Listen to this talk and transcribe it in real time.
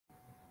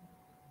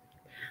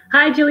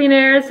Hi,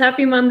 Jillionaires.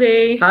 Happy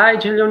Monday. Hi,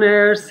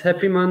 Jillionaires.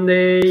 Happy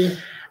Monday.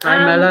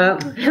 Hi, Mela.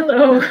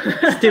 Hello.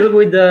 Still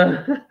with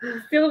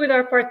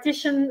our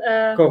partition.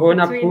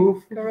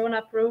 Corona-proof.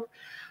 Corona-proof.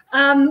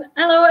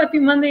 Hello, happy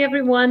Monday,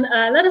 everyone.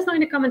 Let us know in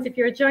the comments if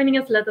you're joining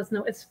us. Let us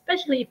know,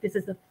 especially if this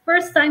is the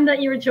first time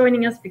that you're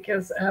joining us,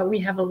 because we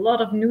have a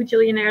lot of new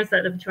Jillionaires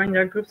that have joined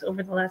our groups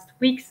over the last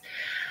weeks.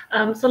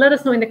 So let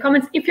us know in the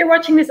comments. If you're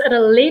watching this at a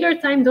later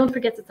time, don't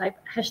forget to type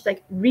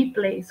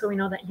 #replay so we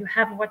know that you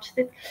have watched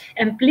it.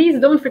 And please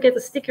don't forget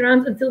to stick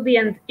around until the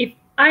end. If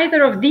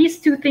either of these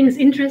two things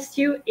interest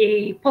you,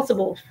 a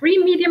possible free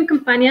Medium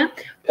Compag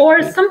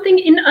or something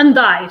in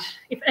Undyed.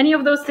 If any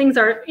of those things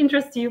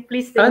interest you,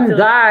 please stay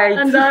Undyed.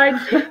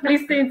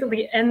 Please stay until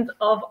the end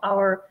of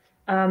our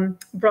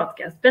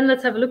broadcast. Ben,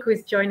 let's have a look who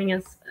is joining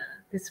us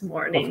this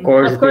morning. Of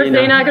course,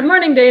 Dana. Good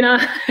morning, Dana.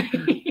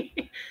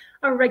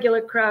 Our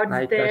regular crowd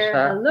is there.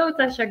 Tasha. Hello,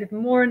 Tasha. Good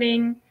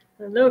morning.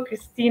 Hello,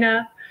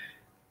 Christina.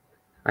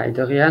 Hi,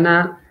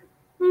 Doriana.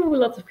 Ooh,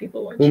 lots of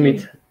people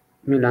watching.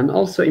 Milan.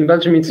 Also in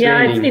Belgium, it's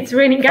raining. It's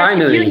raining. Guys,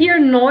 Finally. if you hear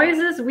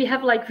noises, we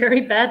have like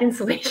very bad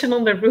insulation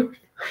on the roof.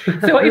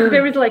 So if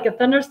there is like a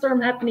thunderstorm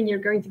happening, you're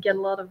going to get a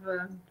lot of...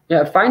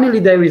 Yeah, finally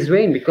there is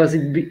rain, because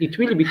it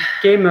really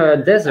became a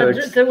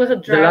desert. There was a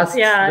drought.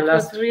 The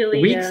last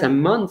really, weeks and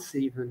months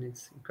even.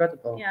 It's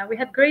incredible. Yeah, we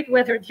had great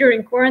weather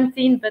during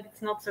quarantine, but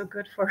it's not so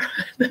good for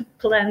the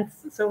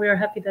plants. So we are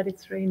happy that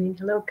it's raining.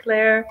 Hello,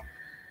 Claire.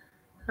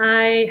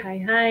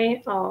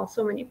 Hi. Oh,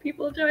 so many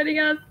people joining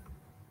us.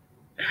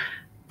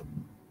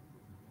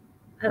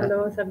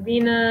 Hello,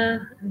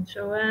 Sabina and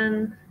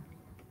Joanne.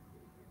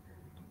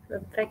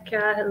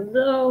 Rebecca,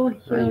 hello,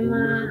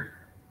 Hilma.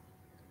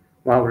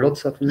 Wow,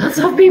 lots of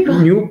people.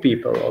 New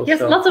people also.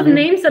 Yes, lots of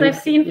names that I've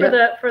seen for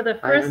the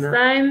first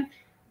time.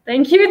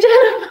 Thank you,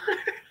 Jennifer.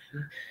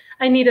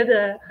 I needed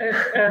a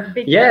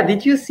big... Yeah,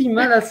 did you see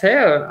Mela's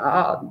hair?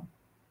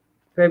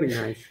 Very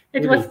nice.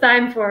 It was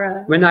time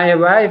for... When I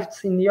arrived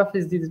in the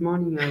office this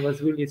morning, I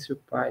was really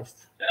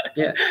surprised.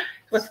 Yeah.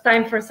 It was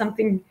time for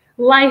something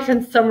light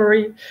and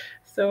summery.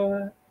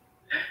 So...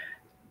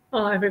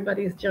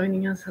 everybody is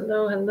joining us.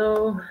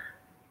 Hello.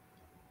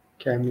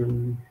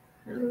 Cameron.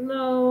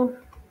 Hello.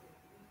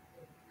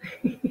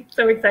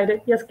 So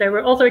excited. Yes, Claire,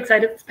 we're also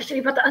excited, especially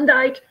about the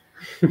Undyed.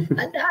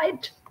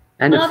 Undyed.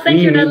 And a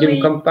free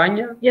Medium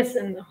Compag? Yes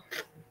and no.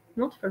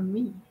 Not for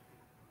me.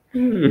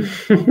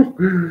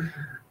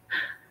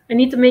 I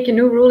need to make a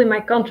new rule in my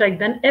contract.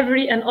 Then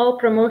every and all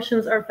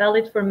promotions are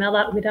valid for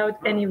Mela without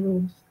any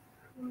rules.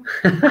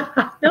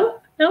 No.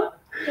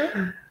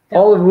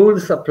 All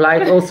rules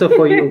applied also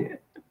for you.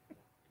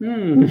 We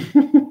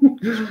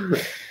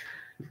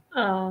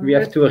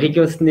have to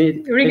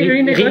renegotiate.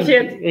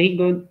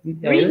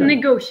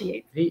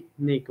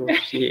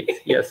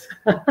 Yes.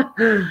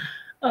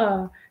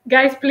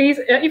 Guys, please,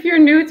 if you're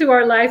new to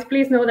our lives,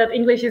 please know that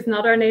English is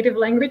not our native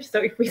language. So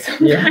if we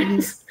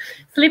sometimes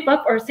slip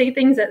up or say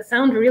things that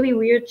sound really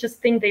weird,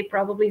 just think they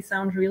probably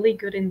sound really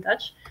good in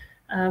Dutch.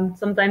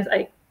 Sometimes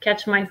I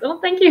catch myself.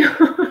 Thank you.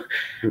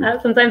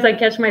 Sometimes I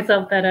catch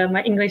myself that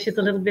my English is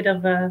a little bit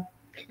of a...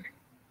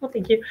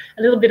 thank you.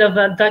 A little bit of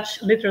a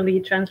Dutch literally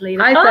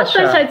translated. Hi,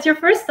 Tasha. It's your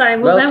first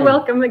time. Well, then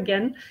welcome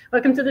again.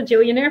 Welcome to the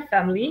Jillionaire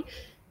family.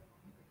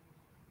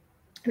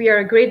 We are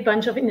a great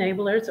bunch of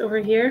enablers over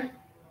here.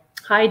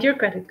 Hide your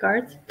credit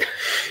cards.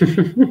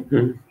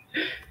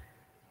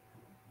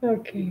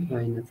 Okay.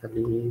 Hi,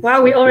 Natalie.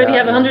 Wow, we already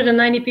have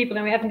 190 people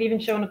and we haven't even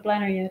shown a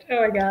planner yet.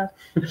 Oh my God.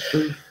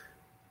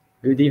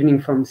 Good evening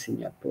from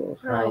Singapore.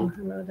 Hi. Oh,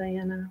 hello,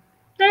 Diana.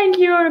 Thank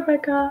you,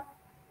 Rebecca.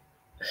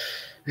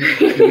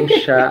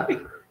 Lucia.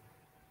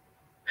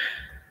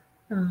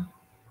 Oh,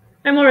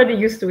 I'm already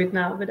used to it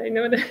now, but I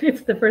know that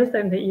it's the first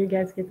time that you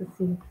guys get to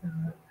see it. So.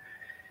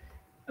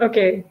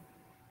 Okay.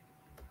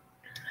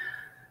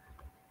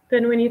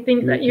 Then when you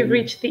think that you've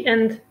reached the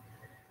end...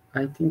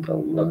 I think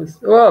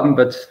almost. Oh,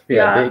 but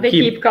they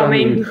keep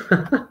coming.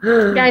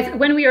 Guys,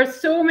 when we are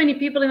so many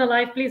people in the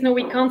live, please know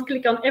we can't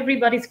click on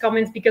everybody's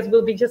comments because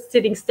we'll be just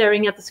sitting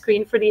staring at the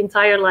screen for the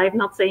entire live,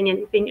 not saying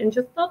anything and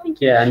just, thank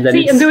you. Yeah, and then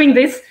I'm doing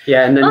this.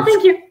 Yeah, and then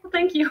thank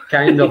you.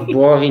 Kind of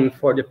boring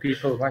for the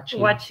people watching.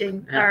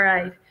 Yeah. All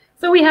right.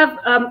 So we have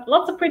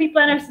lots of pretty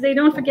planners today.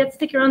 Don't forget,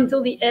 stick around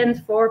until the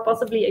end for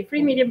possibly a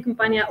free Medium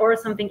Compag or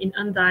something in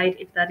Undyed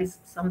if that is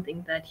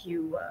something that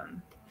you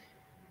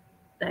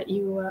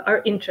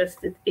are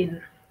interested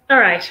in. All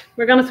right,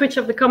 we're gonna switch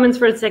up the comments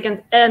for a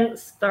second and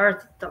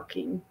start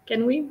talking.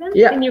 Can we, Ben?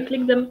 Yeah. Can you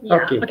click them? Yeah.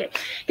 Okay.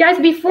 Guys,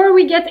 before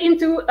we get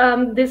into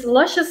this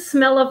luscious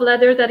smell of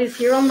leather that is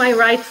here on my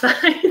right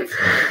side,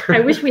 I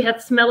wish we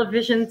had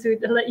smell-o-vision to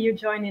let you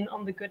join in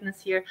on the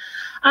goodness here.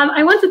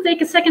 I want to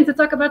take a second to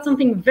talk about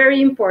something very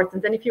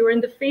important. And if you were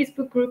in the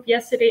Facebook group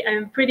yesterday,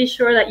 I'm pretty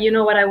sure that you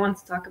know what I want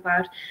to talk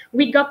about.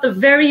 We got the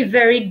very,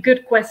 very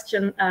good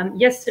question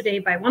yesterday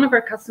by one of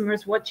our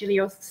customers, what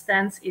Gillio's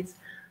stance is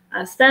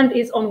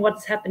on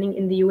what's happening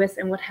in the US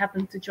and what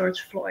happened to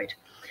George Floyd.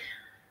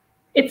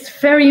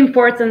 It's very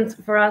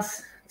important for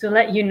us to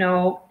let you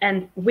know,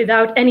 and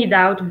without any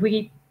doubt,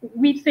 we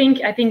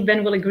think, I think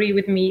Ben will agree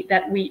with me,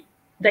 that we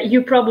that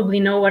you probably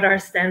know what our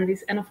stand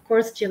is. And of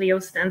course,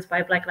 Gilio stands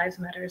by Black Lives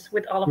Matters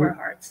with all of our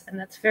hearts. And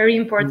that's very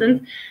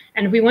important.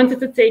 And we wanted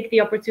to take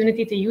the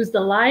opportunity to use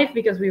the live,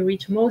 because we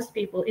reach most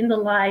people in the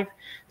live,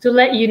 to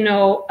let you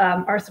know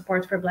our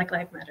support for Black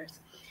Lives Matters.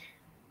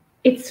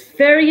 It's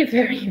very,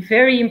 very,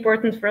 very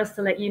important for us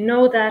to let you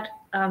know that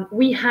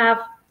we have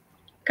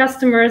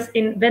customers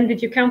in, Ben,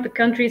 did you count the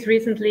countries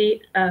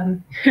recently?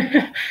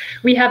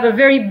 We have a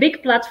very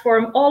big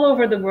platform all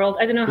over the world.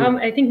 I don't know how,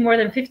 I think more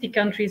than 50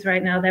 countries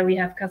right now that we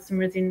have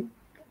customers in,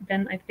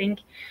 Ben, I think.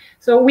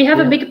 So we have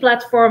a big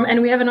platform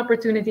and we have an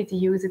opportunity to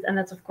use it. And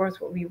that's, of course,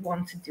 what we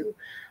want to do.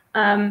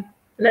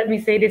 Let me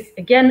say this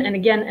again and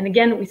again and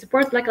again. We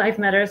support Black Lives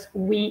Matters.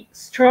 We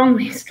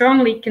strongly,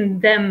 strongly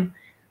condemn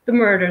the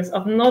murders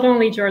of not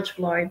only George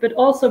Floyd, but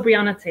also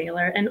Breonna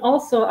Taylor and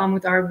also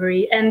Ahmaud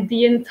Arbery and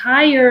the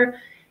entire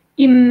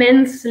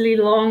immensely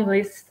long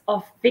list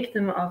of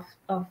victims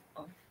of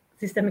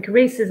systemic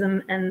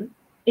racism and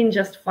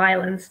unjust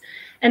violence.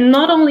 And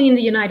not only in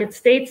the United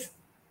States,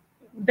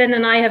 Ben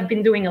and I have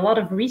been doing a lot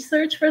of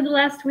research for the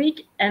last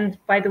week. And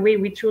by the way,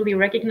 we truly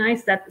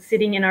recognize that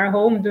sitting in our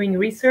home doing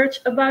research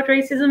about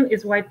racism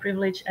is white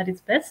privilege at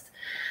its best.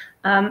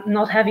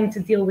 Not having to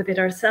deal with it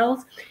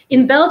ourselves.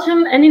 In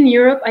Belgium and in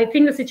Europe, I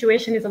think the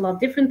situation is a lot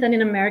different than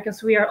in America.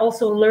 So we are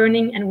also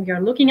learning and we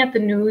are looking at the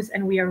news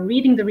and we are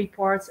reading the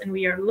reports and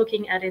we are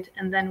looking at it.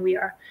 And then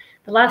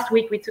the last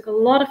week, we took a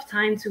lot of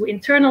time to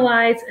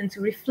internalize and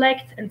to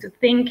reflect and to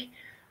think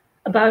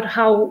about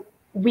how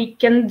we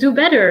can do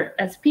better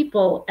as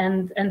people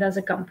and as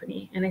a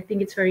company. And I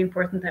think it's very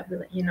important that we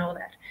let you know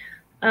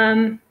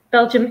that.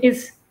 Belgium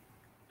is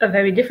a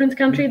very different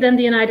country than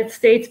the United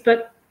States,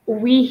 but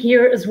we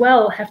here as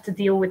well have to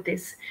deal with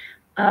this.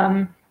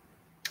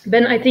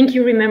 Ben, I think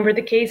you remember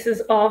the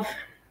cases of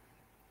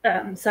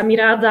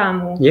Samira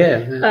Adamu.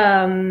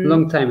 Yeah,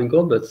 long time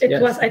ago, but it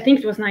was, I think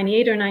it was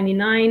 98 or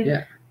 99.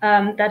 Yeah.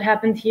 That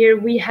happened here.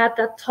 We had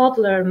that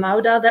toddler,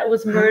 Mauda, that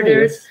was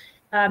murdered. Yes.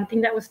 I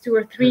think that was 2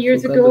 or 3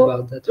 years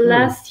ago.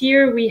 Last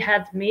year, we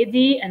had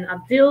Mehdi and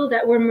Abdil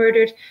that were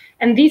murdered.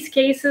 And these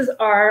cases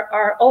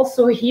are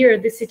also here.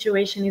 This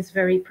situation is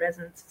very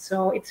present.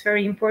 So it's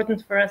very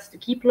important for us to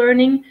keep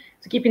learning,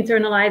 to keep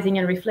internalizing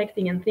and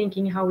reflecting and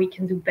thinking how we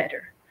can do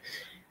better.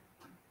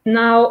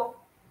 Now,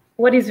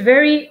 what is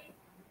very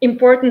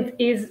important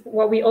is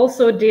what we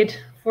also did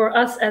for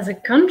us as a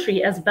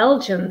country, as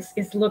Belgians,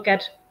 is look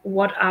at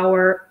what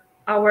our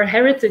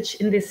heritage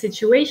in this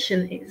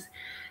situation is.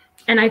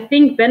 And I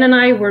think Ben and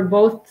I were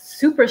both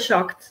super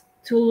shocked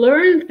to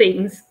learn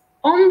things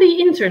on the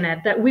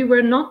internet that we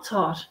were not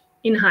taught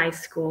in high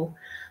school.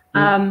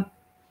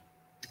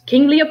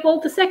 King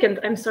Leopold II,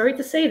 I'm sorry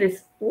to say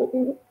this,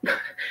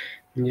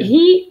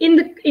 he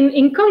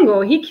in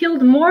Congo, he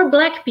killed more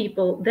black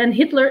people than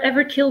Hitler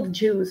ever killed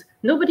Jews.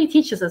 Nobody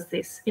teaches us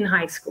this in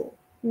high school.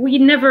 We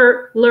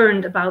never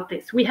learned about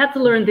this. We had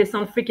to learn this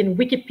on freaking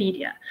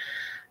Wikipedia.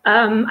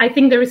 I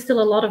think there is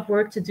still a lot of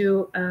work to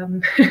do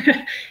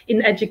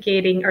in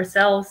educating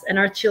ourselves and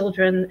our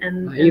children.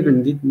 And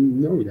even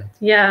didn't know that.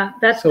 Yeah,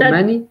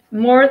 many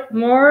more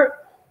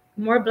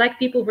black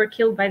people were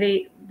killed by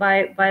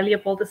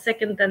Leopold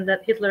II than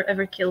that Hitler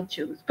ever killed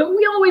Jews. But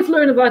we always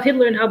learn about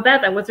Hitler and how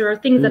bad that was. There are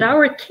things that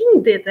our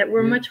king did that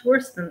were much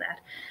worse than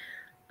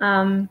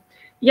that.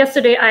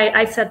 Yesterday,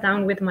 I sat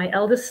down with my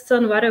eldest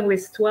son, Wara, who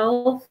is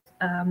 12,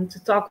 to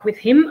talk with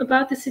him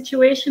about the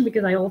situation,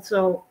 because I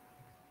also.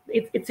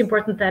 It's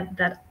important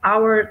that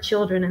our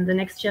children and the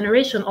next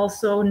generation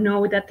also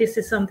know that this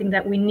is something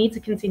that we need to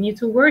continue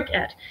to work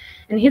at.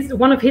 And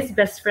one of his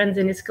best friends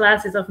in his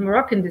class is of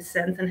Moroccan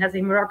descent and has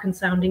a Moroccan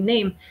sounding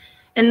name.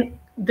 And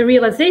the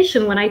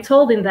realization when I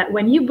told him that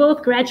when you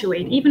both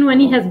graduate, even when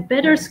he has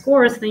better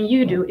scores than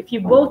you do, if you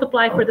both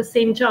apply for the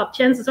same job,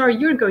 chances are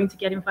you're going to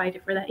get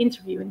invited for that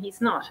interview and he's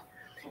not.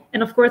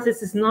 And of course,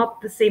 this is not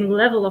the same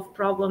level of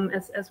problem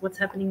as what's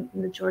happening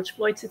in the George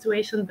Floyd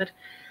situation, but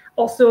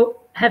also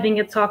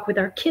having a talk with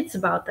our kids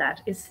about that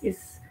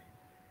is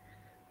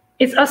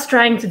us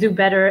trying to do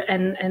better.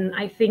 And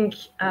I think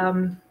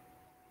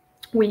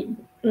we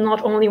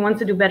not only want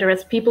to do better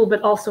as people,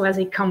 but also as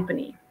a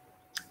company.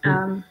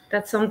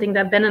 That's something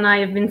that Ben and I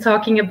have been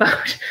talking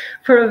about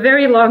for a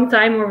very long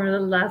time over the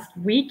last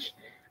week,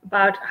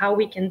 about how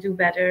we can do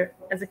better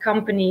as a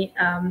company.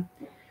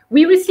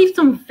 We received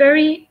some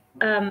very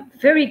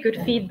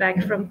good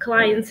feedback from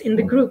clients in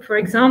the group. For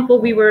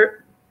example, we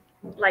were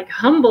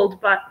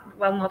humbled, but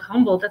well, not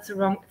humbled, that's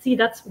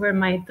that's where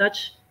my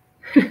Dutch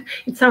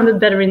it sounded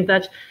better in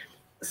Dutch.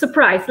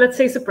 Surprised, let's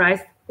say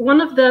surprised.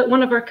 One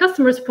of our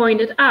customers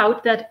pointed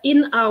out that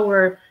in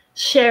our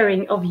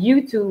sharing of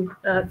YouTube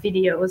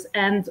videos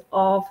and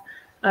of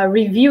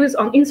reviews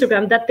on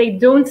Instagram, that they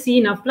don't see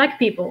enough black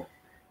people.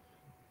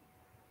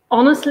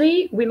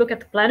 Honestly, we look at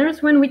the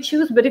planners when we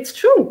choose, but it's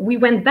true. We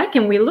went back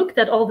and we looked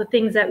at all the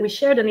things that we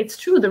shared, and it's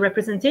true, the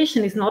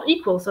representation is not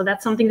equal. So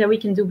that's something that we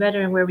can do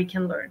better and where we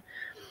can learn.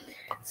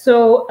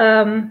 So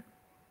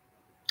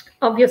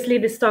obviously,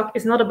 this talk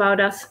is not about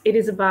us. It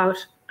is about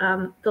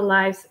the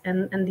lives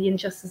and the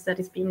injustice that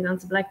is being done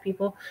to black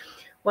people.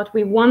 what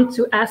we want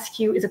to ask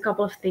you is a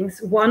couple of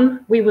things.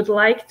 One, we would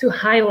like to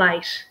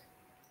highlight,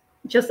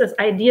 just as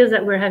ideas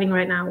that we're having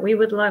right now, we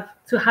would love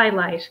to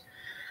highlight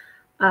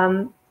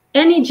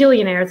any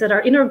Jillionaires that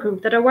are in our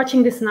group, that are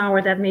watching this now or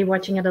that may be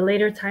watching at a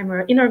later time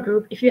or in our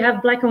group. If you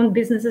have Black-owned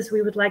businesses,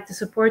 we would like to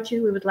support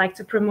you. We would like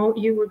to promote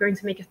you. We're going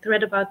to make a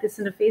thread about this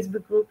in the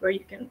Facebook group where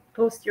you can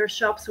post your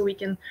shop so we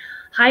can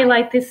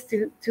highlight this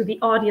to the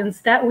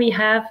audience that we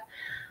have.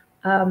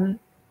 And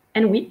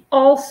we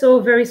also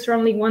very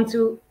strongly want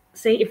to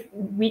say if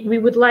we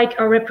would like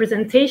our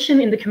representation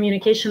in the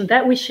communication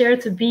that we share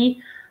to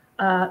be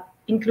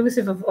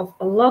inclusive of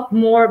a lot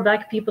more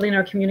Black people in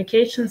our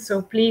communication.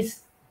 So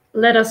please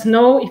let us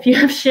know if you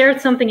have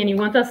shared something and you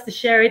want us to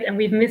share it and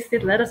we've missed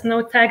it. Let us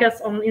know, tag us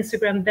on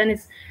Instagram. Ben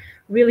is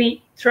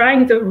really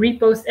trying to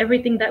repost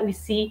everything that we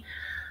see.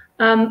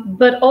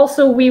 But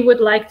also we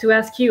would like to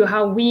ask you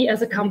how we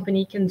as a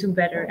company can do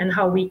better and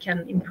how we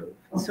can improve.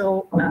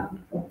 So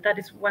that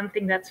is one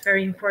thing that's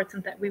very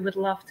important, that we would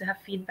love to have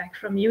feedback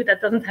from you. That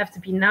doesn't have to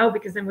be now,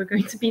 because then we're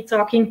going to be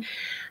talking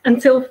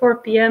until 4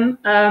 p.m.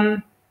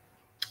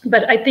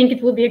 But I think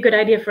it will be a good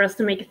idea for us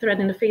to make a thread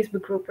in the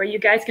Facebook group where you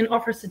guys can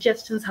offer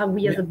suggestions how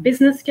we as a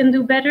business can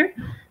do better,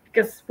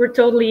 because we're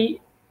totally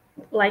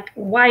like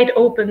wide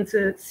open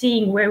to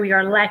seeing where we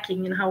are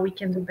lacking and how we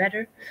can do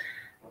better.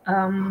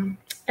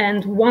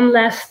 And one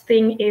last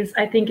thing is,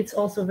 I think it's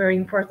also very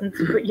important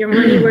to put your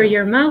money where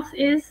your mouth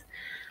is.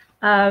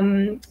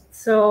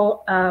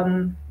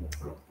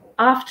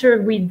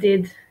 After we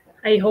did,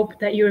 I hope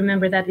that you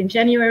remember that in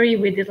January,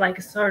 we did like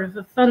a sort of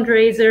a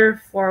fundraiser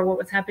for what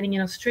was happening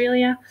in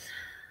Australia.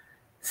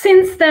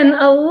 Since then,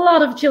 a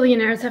lot of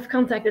Jillionaires have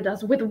contacted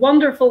us with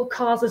wonderful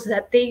causes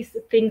that they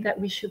think that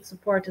we should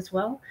support as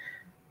well.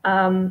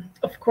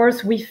 Of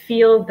course, we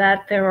feel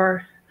that there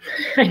are,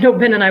 I know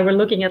Ben and I were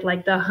looking at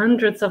like the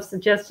hundreds of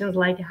suggestions,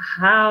 like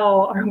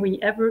how are we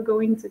ever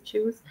going to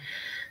choose?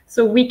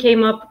 So we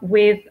came up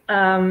with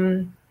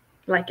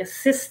like a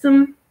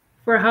system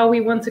for how we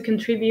want to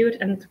contribute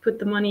and to put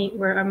the money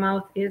where our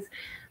mouth is.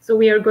 So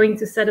we are going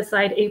to set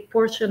aside a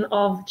portion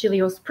of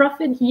Gillio's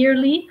profit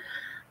yearly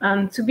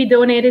to be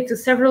donated to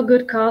several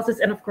good causes.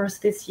 And of course,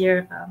 this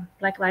year,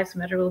 Black Lives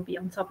Matter will be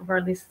on top of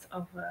our list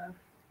of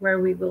where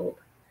we will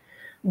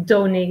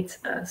donate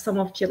some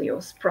of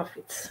Gillio's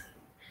profits.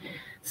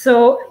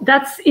 So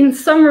that's in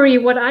summary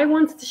what I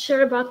wanted to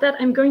share about that.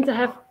 I'm going to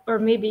have, or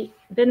maybe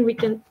then we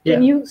can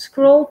you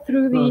scroll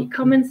through the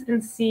comments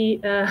and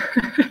see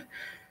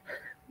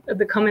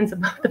the comments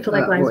about the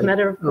Black Lives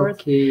Matter, of course.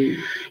 Okay.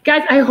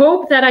 Guys, I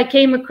hope that I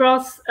came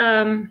across.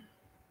 I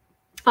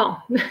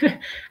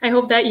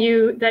hope that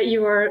you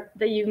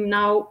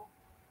now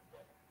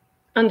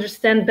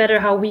understand better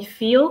how we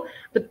feel.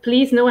 But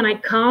please know, and I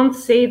can't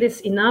say this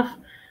enough,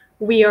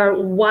 we are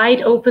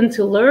wide open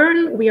to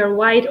learn. We are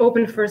wide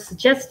open for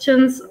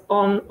suggestions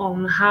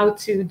on how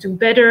to do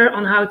better,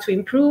 on how to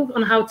improve,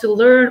 on how to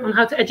learn, on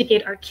how to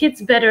educate our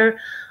kids better,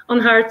 on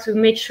how to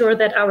make sure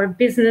that our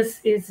business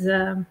is.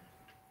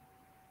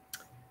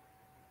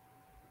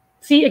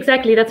 See,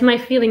 exactly, that's my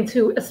feeling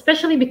too,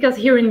 especially because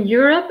here in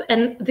Europe,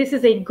 and this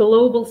is a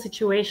global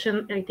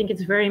situation, I think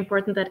it's very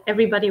important that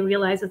everybody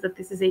realizes that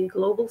this is a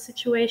global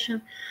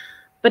situation.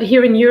 But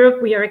here in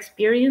Europe, we are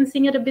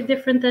experiencing it a bit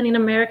different than in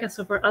America.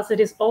 So for us, it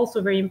is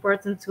also very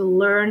important to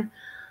learn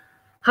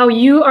how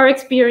you are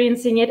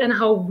experiencing it and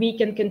how we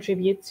can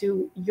contribute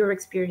to your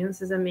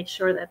experiences and make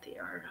sure that they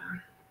are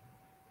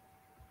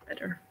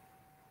better.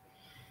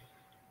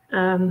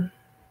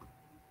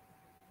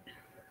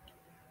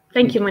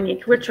 Thank you,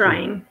 Monique. We're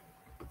trying.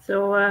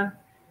 So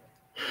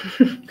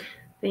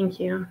thank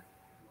you.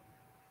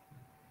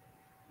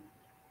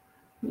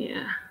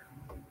 Yeah.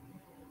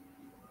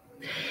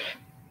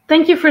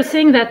 Thank you for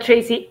saying that,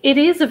 Tracy. It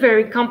is a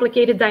very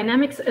complicated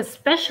dynamics,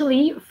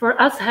 especially for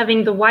us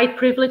having the white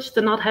privilege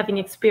to not having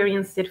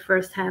experienced it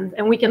firsthand.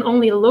 And we can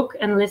only look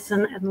and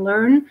listen and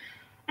learn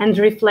and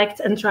reflect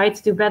and try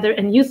to do better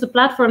and use the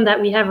platform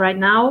that we have right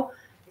now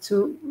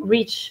to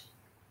reach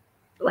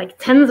like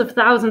tens of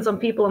thousands of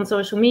people on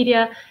social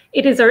media.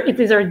 It is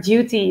our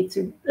duty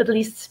to at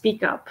least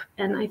speak up.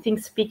 And I think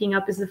speaking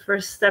up is the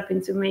first step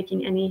into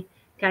making any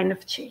kind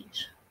of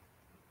change.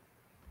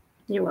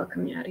 You're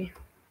welcome, Yari.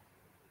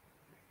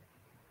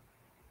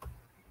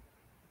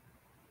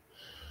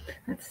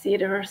 Let's see,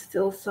 there are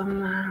still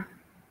some,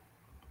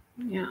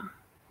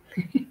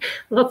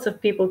 lots of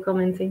people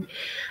commenting.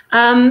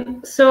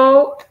 Thank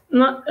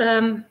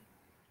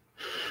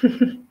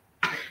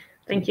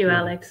you,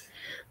 Alex.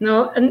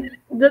 No, and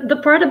the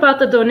part about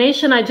the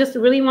donation, I just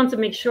really want to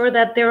make sure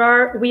that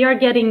we are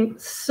getting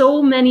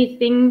so many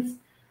things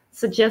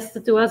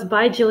suggested to us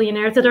by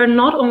Jillionaires that are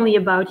not only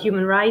about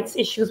human rights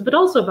issues, but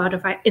also about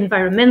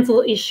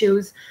environmental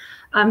issues.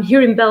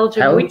 Here in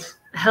Belgium,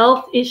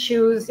 health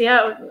issues,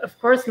 of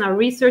course. Now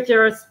research,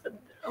 there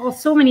are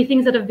so many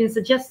things that have been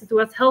suggested to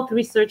us. Health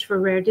research for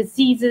rare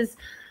diseases,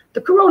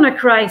 the corona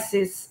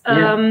crisis.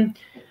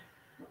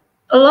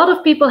 A lot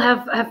of people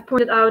have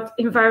pointed out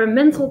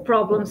environmental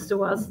problems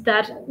to us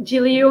that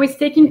Gillio is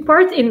taking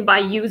part in by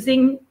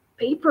using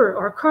paper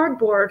or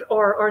cardboard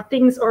or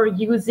things, or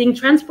using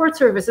transport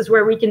services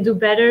where we can do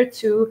better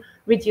to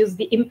reduce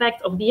the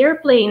impact of the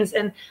airplanes.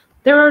 And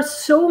there are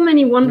so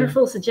many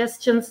wonderful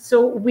suggestions. So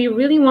we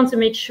really want to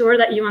make sure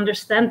that you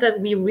understand that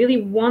we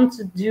really want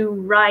to do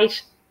right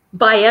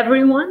by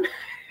everyone,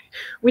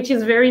 which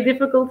is very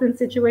difficult in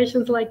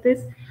situations like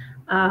this.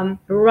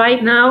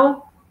 Right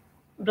now,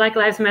 Black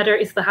Lives Matter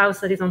is the house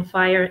that is on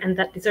fire and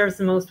that deserves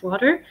the most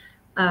water.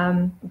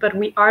 But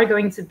we are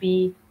going to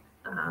be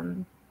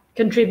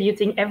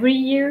contributing every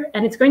year,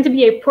 and it's going to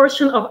be a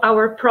portion of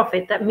our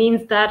profit. That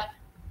means that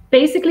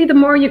basically the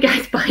more you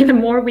guys buy, the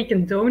more we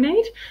can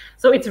donate.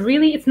 So it's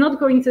really,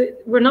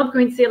 we're not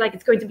going to say like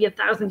it's going to be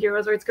 1,000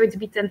 euros or it's going to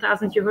be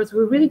 10,000 euros.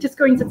 We're really just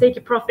going to take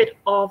a profit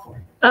of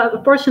a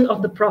portion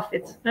of the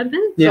profit.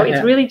 So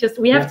it's really just,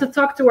 we have to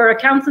talk to our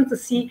accountant to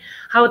see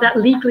how that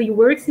legally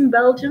works in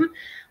Belgium.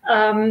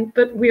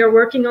 But we are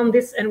working on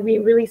this, and we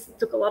really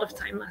took a lot of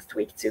time last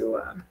week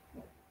to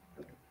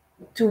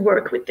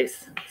work with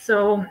this.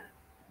 So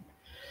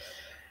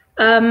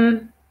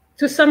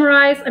to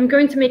summarize, I'm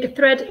going to make a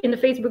thread in the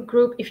Facebook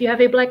group. If you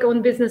have a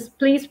Black-owned business,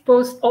 please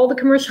post all the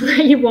commercials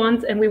that you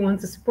want, and we want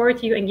to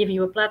support you and give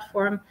you a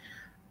platform.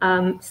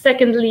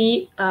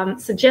 Secondly,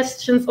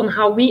 suggestions on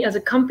how we as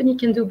a company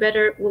can do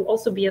better will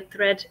also be a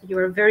thread. You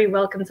are very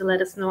welcome to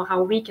let us know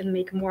how we can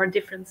make more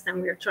difference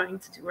than we are trying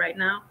to do right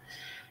now.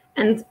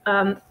 And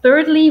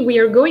thirdly, we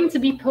are going to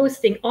be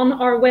posting on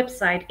our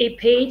website a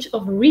page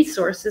of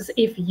resources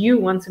if you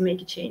want to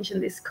make a change in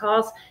this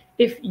cause.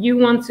 If you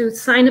want to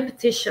sign a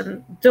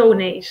petition,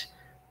 donate,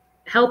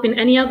 help in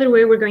any other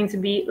way, we're going to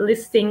be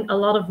listing a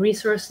lot of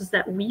resources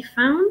that we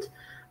found.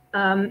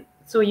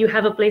 So you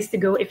have a place to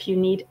go if you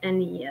need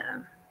any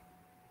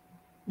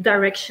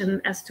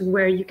direction as to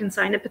where you can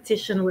sign a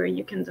petition, where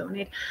you can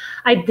donate.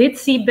 I did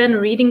see Ben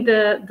reading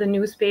the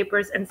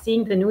newspapers and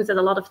seeing the news that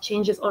a lot of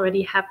change is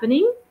already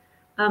happening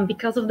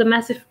because of the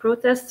massive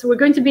protests. So we're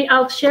going to be,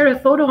 I'll share a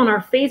photo on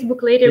our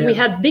Facebook later. Yeah. We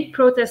had big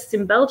protests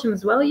in Belgium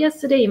as well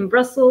yesterday, in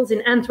Brussels, in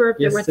Antwerp.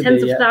 There were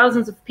tens of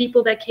thousands of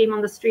people that came on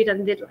the street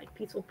and did like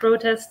peaceful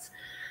protests.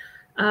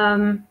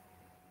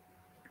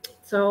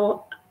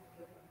 So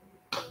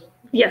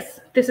yes,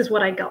 this is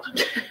what I got.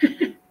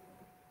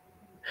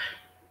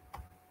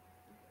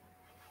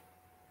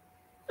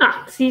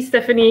 See,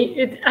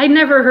 Stephanie, I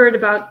never heard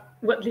about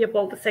what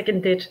Leopold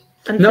II did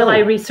until I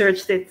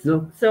researched it.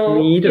 No,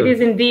 so it is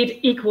indeed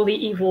equally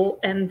evil,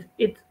 and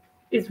it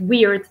is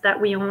weird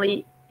that we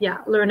only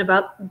learn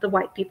about the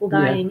white people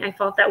dying. I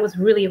thought that was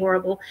really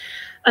horrible.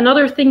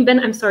 Another thing, Ben,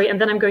 I'm sorry,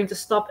 and then I'm going to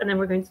stop, and then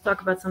we're going to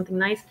talk about something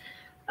nice.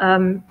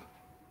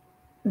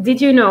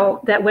 Did you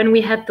know that when we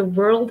had the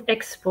World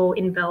Expo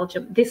in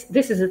Belgium, this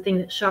is the thing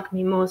that shocked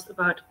me most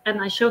about, and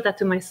I showed that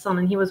to my son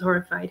and he was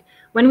horrified.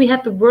 When we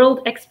had the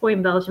World Expo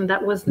in Belgium, that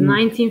was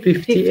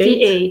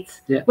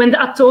 1958. Yeah. When the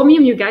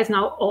Atomium, you guys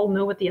now all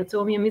know what the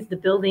Atomium is, the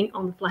building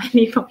on the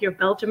flyleaf of your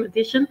Belgium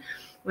edition.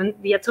 When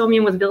the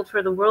Atomium was built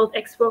for the World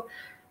Expo,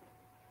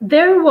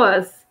 there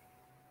was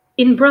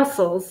in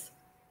Brussels,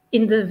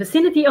 in the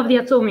vicinity of the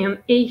Atomium,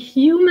 a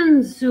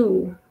human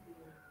zoo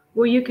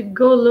where you could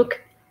go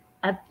look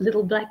at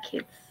little black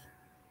kids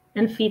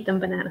and feed them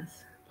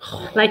bananas.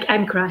 Like,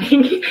 I'm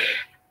crying.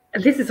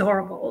 This is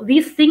horrible.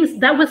 These things,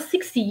 that was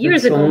 60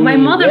 years ago. My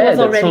mother was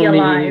already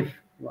alive.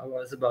 I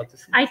was about to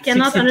say. I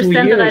cannot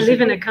understand that I live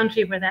in a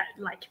country where that,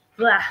 like,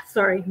 blah,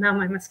 sorry, now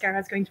my mascara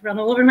is going to run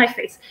all over my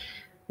face.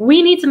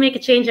 We need to make a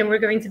change, and we're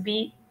going to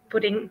be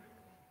putting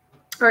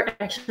our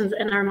actions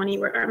and our money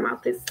where our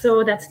mouth is.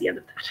 So that's the end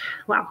of that.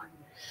 Wow.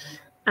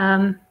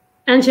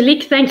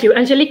 Angelique, thank you.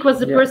 Angelique was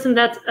the person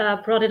that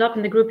brought it up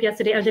in the group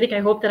yesterday. Angelique,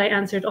 I hope that I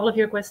answered all of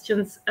your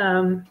questions.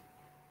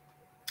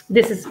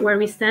 This is where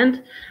we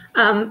stand.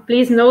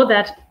 Please know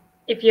that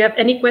if you have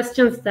any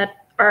questions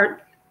that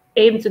are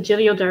aimed to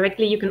Gilio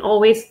directly, you can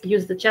always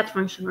use the chat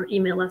function or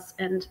email us,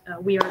 and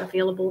we are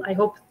available. I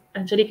hope,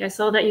 Angelique, I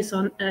saw that you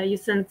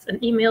sent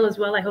an email as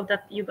well. I hope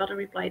that you got a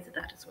reply to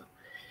that as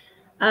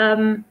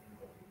well.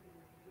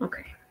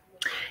 Okay.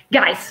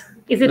 Guys,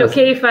 is it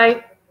okay if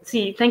I...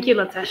 See, thank you,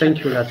 Latasha. Thank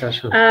you,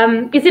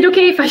 Latasha. Is it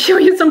okay if I show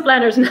you some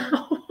planners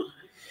now?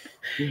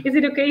 Is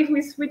it okay if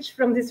we switch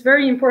from this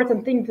very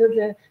important thing to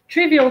the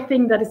trivial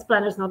thing that is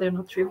planners? No, they're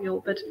not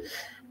trivial, but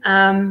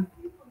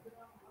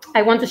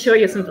I want to show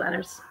you some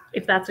planners,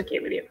 if that's okay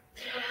with you.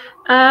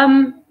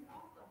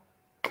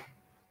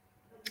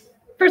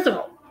 First of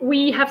all,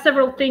 we have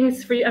several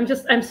things for you.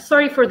 I'm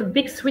sorry for the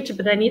big switch,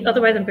 but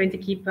otherwise I'm going to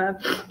keep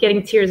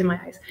getting tears in my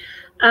eyes.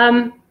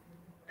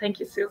 Thank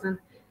you, Susan.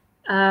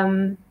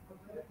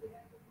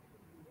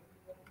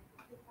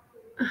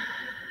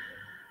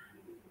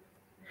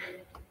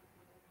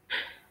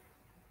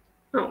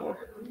 Oh,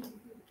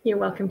 you're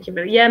welcome,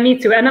 Kimberly. Yeah, me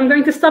too. And I'm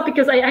going to stop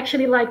because I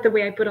actually like the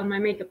way I put on my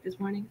makeup this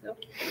morning. So,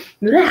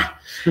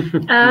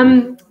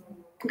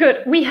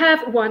 good. We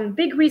have one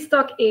big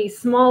restock, a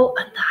small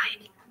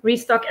undyed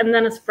restock, and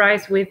then a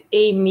surprise with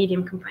a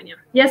medium companion.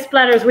 Yes,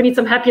 platters, we need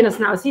some happiness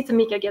now. See,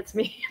 Tamika gets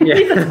me. Yeah.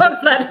 We need to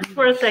talk platters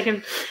for a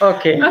second.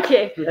 Okay.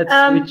 Okay. Let's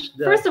switch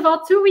First of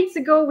all, 2 weeks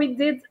ago we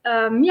did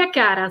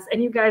miacaras,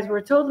 and you guys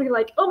were totally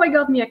like, "Oh my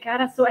god,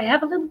 miacaras!" So I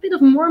have a little bit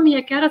of more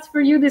miacaras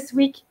for you this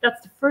week.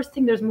 That's the first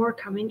thing. There's more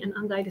coming, and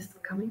Undyed is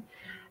still coming.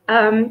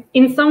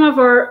 In some of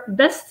our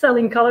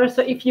best-selling colors.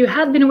 So if you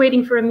had been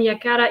waiting for a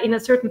miacara in a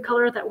certain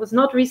color that was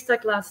not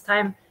restocked last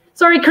time.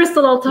 Sorry,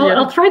 Crystal,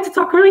 I'll try to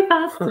talk really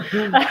fast.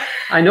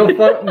 I know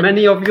for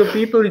many of you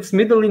people, it's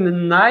middle in the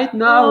night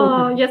now.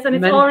 Oh, yes, and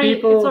I'm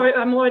already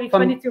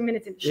 22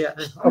 minutes in. Yeah,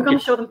 I'm going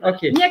to show them.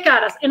 Okay.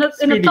 Miacaras,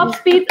 in a top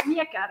speed,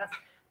 miacaras.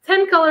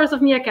 10 colors of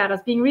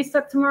miacaras being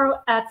restocked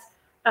tomorrow at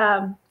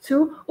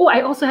 2. Oh,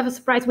 I also have a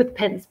surprise with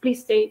pens.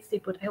 Please stay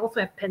put. I also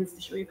have pens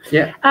to show you.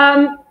 Yeah.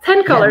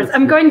 10 colors.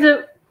 I'm going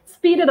to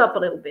speed it up a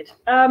little bit.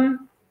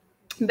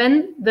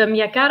 Ben, the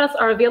miacaras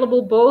are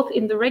available both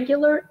in the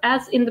regular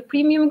as in the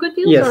premium good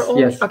deals? Yes, or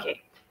only? yes.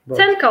 Okay. Both.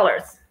 10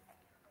 colors.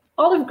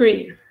 Olive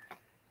green.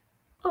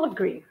 Olive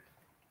green.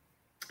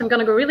 I'm going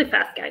to go really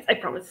fast, guys. I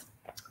promise.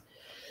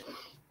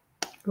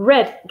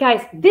 Red.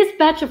 Guys, this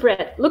batch of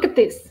red. Look at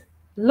this.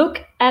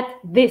 Look at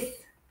this.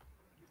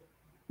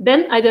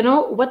 Ben, I don't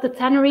know what the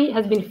tannery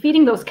has been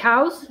feeding those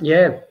cows.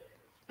 Yeah.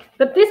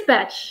 But this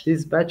batch.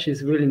 This batch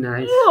is really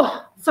nice.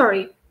 Oh,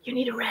 sorry. You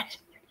need a red.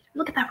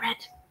 Look at that red.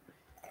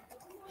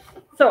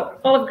 So,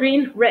 olive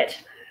green, red.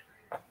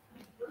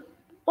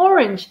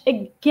 Orange.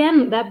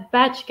 Again, that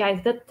batch, guys.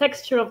 That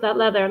texture of that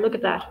leather. Look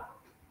at that.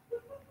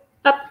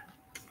 Up.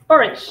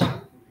 Orange.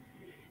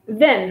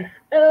 Then,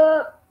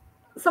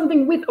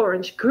 something with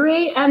orange.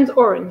 Gray and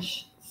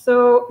orange.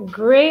 So,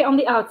 gray on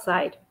the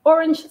outside.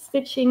 Orange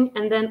stitching,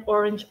 and then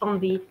orange on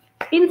the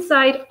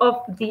inside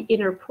of the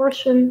inner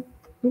portion.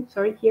 Oops,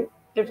 sorry, here.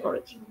 There's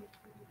orange.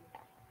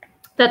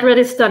 That red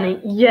is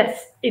stunning.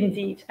 Yes,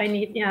 indeed. I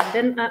need,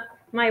 then...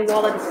 my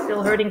wallet is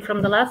still hurting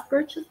from the last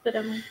purchase, but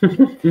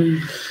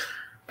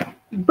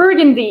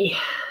burgundy.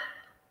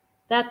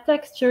 That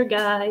texture,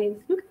 guys.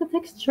 Look at the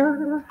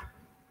texture.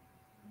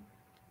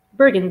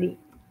 Burgundy.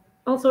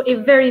 Also a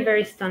very,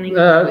 very stunning.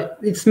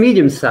 It's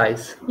medium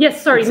size.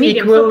 Yes, sorry, it's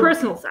medium. Equal, so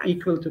personal size.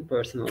 Equal to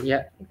personal,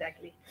 yeah.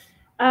 Exactly.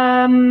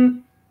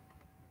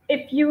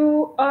 If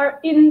you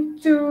are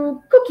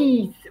into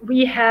cookies,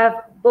 we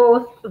have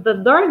both the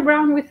dark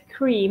brown with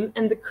cream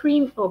and the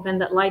cream. Oh, Ben,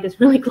 that light is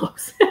really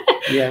close.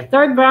 Yeah.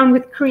 Dark brown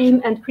with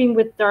cream and cream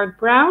with dark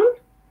brown.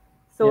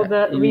 So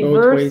the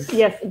reverse,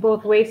 yes,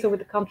 both ways. So with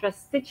the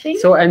contrast stitching.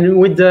 So, and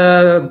with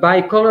the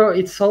bicolor,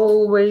 it's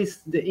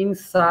always the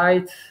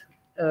inside.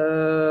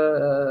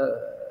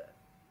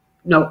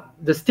 No,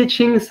 the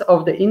stitchings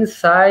of the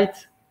inside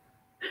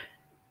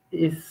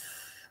is.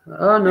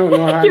 Oh no,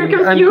 You're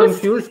confused? I'm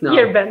confused now.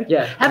 Here, Ben.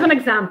 Yeah. Have an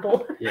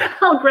example. Yeah.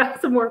 I'll grab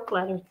some more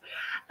platters.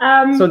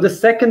 So the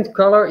second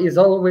color is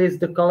always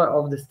the color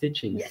of the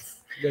stitchings. Yes.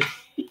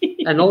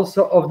 And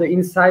also of the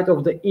inside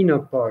of the inner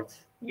part,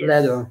 yes,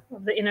 leather.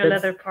 Of the inner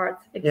leather part,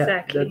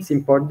 exactly. Yeah, that's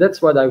important.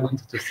 That's what I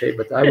wanted to say,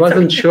 but I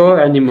wasn't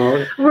sure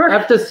anymore.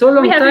 After so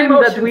long time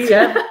that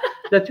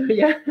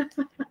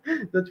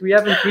we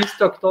haven't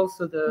restocked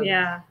also the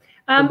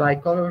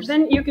bicolors.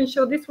 Then you can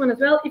show this one as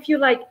well. If you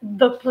like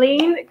the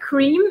plain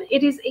cream,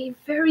 it is a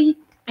very,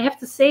 I have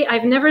to say,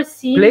 I've never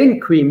seen plain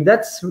cream.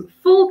 That's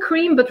full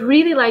cream, but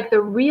really like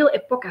the real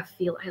Epoca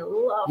feel. I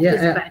love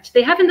this batch.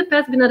 They have in the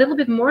past been a little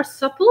bit more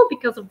supple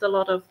because of the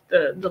lot of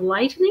the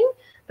lightening,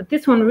 but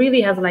this one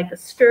really has like the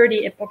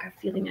sturdy Epoca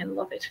feeling. I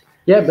love it.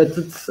 Yeah, but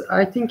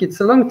I think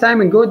it's a long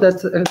time ago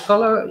that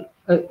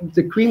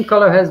the cream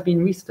color has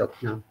been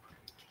restocked now.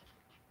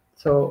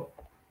 So.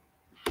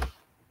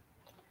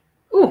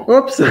 Ooh.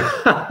 Oops.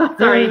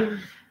 Sorry.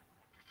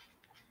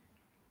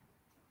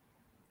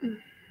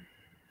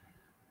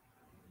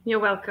 You're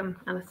welcome,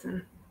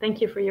 Alison.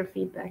 Thank you for your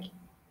feedback.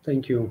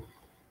 Thank you.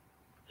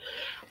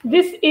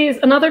 This is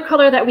another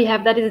color that we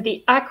have. That is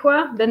the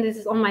aqua. Then this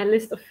is on my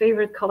list of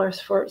favorite colors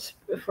for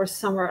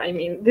summer. I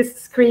mean, this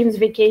screams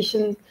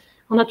vacation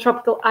on a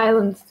tropical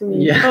island to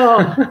me. Yeah.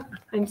 Oh,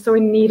 I'm so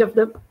in need of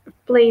the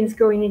planes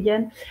going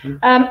again.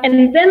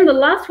 And then the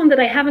last one that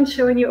I haven't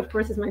shown you, of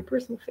course, is my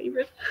personal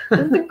favorite.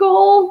 Is the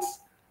gold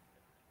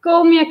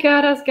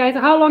miacaras, guys.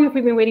 How long have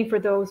we been waiting for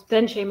those?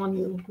 Then shame on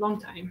you. Long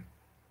time.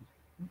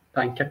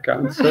 Bank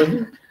account,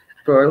 so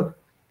Pearl.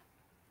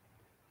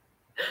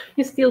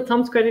 You steal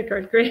Tom's credit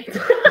card. Great.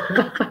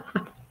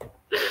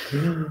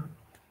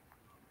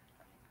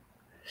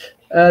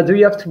 Do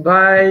you have to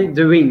buy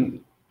the ring?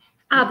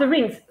 The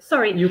rings.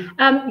 Sorry.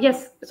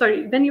 Yes.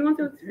 Sorry. Ben, you want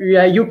to?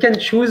 Yeah, you can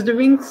choose the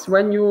rings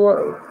when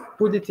you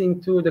put it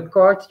into the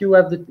cart.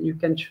 You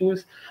can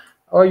choose,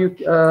 or you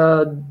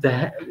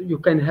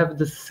can have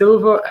the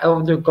silver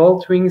or the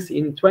gold rings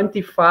in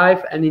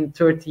 25 and in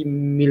 30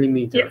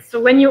 millimeters. Yes.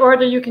 So when you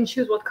order, you can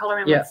choose what color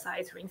and what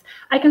size rings.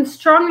 I can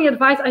strongly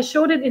advise. I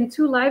showed it in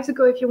 2 lives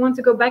ago. If you want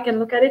to go back and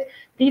look at it,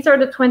 these are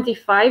the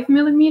 25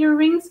 millimeter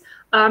rings.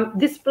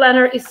 This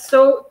planner is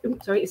so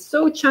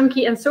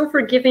chunky and so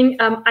forgiving.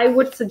 I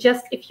would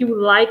suggest, if you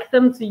like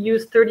them, to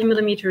use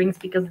 30mm rings,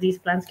 because these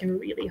plans can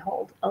really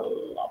hold a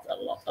lot.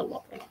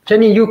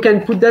 Jenny, you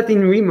can put that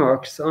in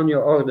remarks on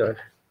your order.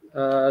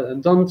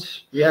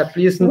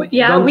 Please don't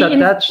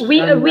attach.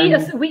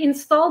 We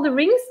install the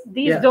rings.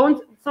 These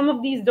don't. Some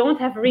of these don't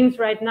have rings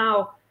right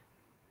now,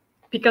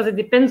 because it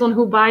depends on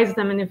who buys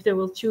them and if they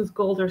will choose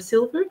gold or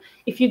silver.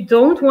 If you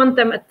don't want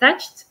them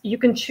attached, you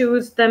can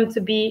choose them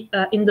to be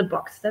in the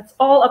box. That's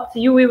all up to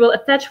you. We will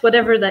attach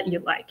whatever that you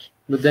like.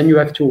 But then you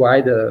have to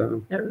write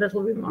a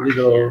little remark.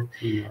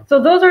 Yeah.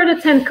 So those are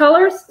the 10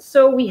 colors.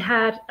 So we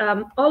had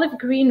olive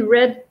green,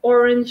 red,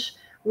 orange.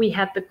 We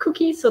had the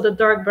cookie, so the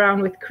dark brown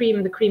with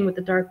cream, the cream with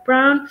the dark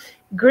brown,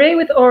 gray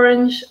with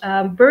orange,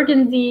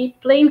 burgundy,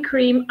 plain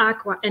cream,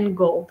 aqua, and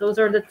gold. Those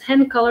are the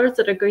 10 colors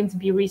that are going to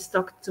be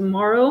restocked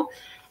tomorrow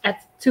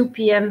at 2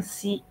 p.m.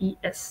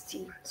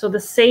 CEST. So the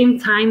same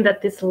time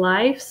that this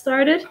live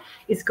started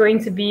is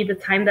going to be the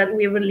time that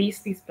we release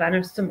these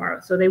planners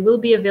tomorrow. So they will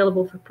be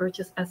available for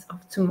purchase as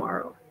of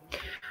tomorrow.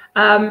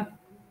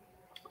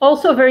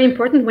 Also very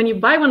important, when you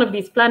buy one of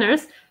these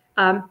planners,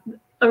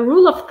 a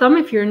rule of thumb,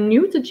 if you're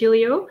new to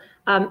Gilio,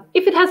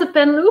 if it has a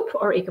pen loop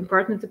or a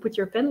compartment to put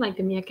your pen, like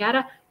the Mia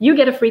Cara, you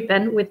get a free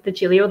pen with the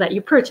Gilio that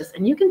you purchase,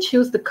 and you can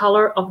choose the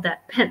color of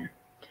that pen.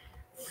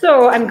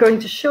 So I'm going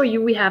to show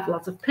you, we have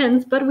lots of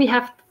pens, but we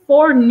have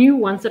 4 new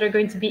ones that are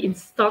going to be in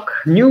stock.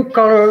 New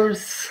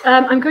colors.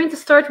 I'm going to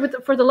start with,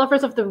 for the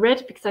lovers of the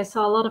red, because I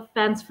saw a lot of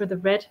fans for the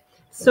red.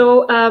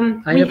 So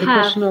I have a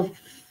question of...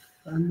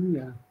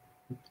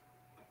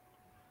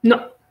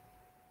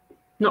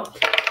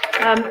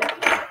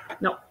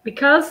 No,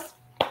 because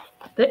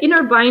the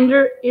inner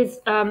binder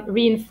is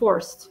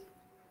reinforced.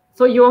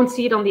 So you won't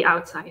see it on the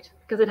outside,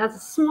 because it has a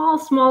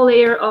small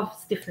layer of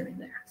stiffener in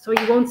there. So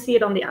you won't see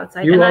it on the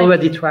outside. You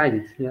already tried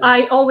it. Yeah.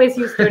 I always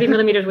use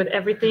 30mm with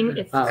everything.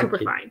 It's super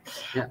fine.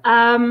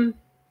 Yeah.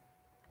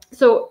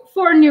 So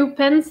 4 new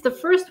pens. The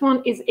first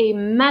one is a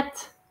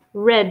matte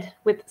red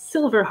with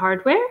silver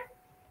hardware.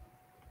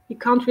 You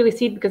can't really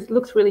see it because it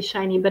looks really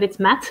shiny, but it's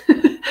matte.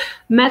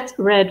 Matte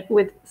red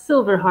with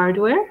silver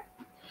hardware.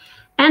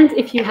 And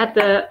if you had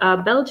the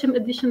Belgium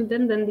edition,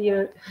 then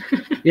the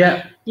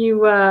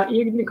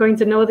you're going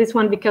to know this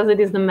one, because it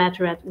is the matte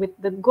red with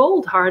the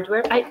gold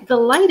hardware. The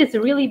light is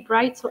really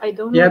bright, so I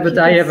don't know. Yeah, but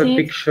I have a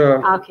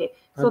picture. Okay,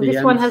 so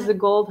this one has the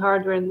gold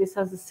hardware and this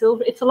has the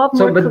silver. It's a lot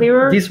more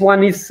clearer. This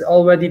one is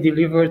already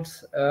delivered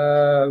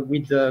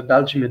with the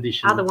Belgium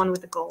edition. The one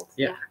with the gold.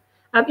 Yeah.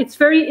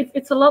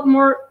 It's a lot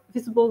more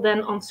visible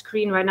than on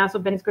screen right now. So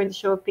Ben is going to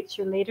show a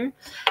picture later,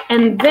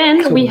 and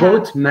then we have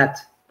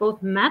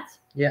both matte.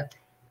 Yeah.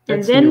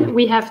 And then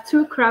we have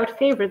 2 crowd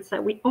favorites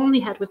that we only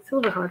had with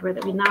silver hardware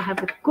that we now have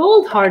with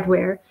gold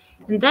hardware,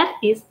 and that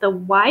is the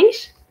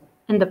white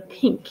and the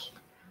pink.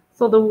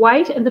 So the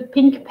white and the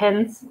pink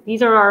pens,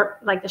 these are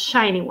the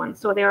shiny ones.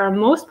 So they are our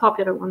most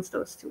popular ones,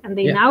 those 2, and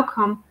they now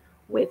come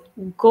with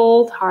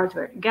gold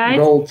hardware. Guys,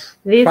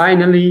 this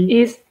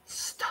finally is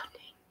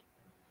stunning.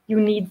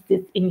 You need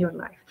this in your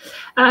life.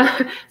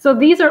 So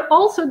these are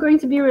also going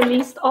to be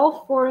released,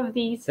 all 4 of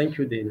these. Thank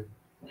you, Dana.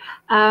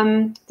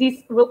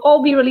 These will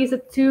all be released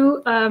at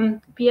 2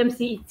 p.m.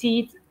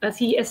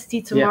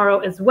 CEST tomorrow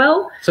as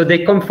well. So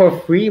they come for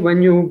free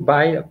when you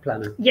buy a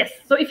planner? Yes.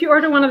 So if you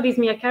order one of these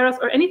Mia Caras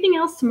or anything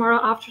else tomorrow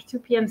after 2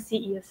 p.m.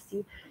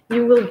 CEST,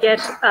 you will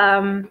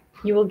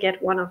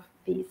get one of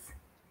these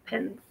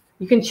pens.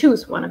 You can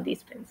choose one of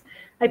these pens.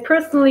 I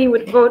personally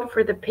would vote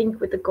for the pink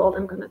with the gold.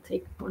 I'm going to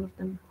take one of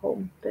them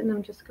home. Then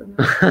I'm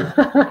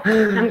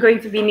going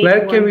to be needing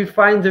Where can we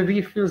find the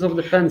refills of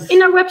the pens?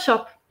 In our web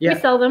shop. Yeah. We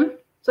sell them.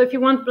 So if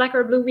you want black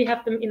or blue, we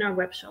have them in our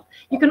web shop.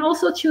 You can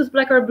also choose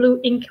black or blue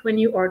ink when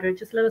you order.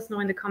 Just let us know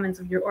in the comments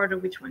of your order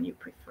which one you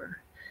prefer.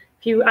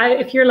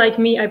 If you're like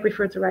me, I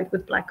prefer to write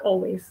with black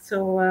always.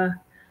 So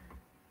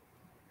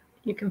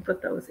you can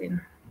put those in.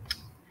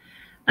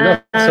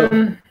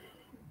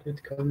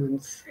 Good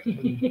comments.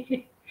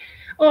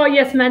 Oh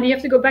yes, Mandy, you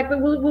have to go back,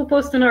 but we'll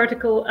post an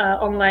article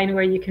online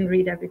where you can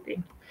read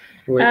everything.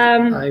 Wait,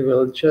 I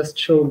will just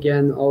show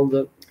again all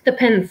the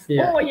pens.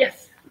 Yeah. Oh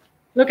yes,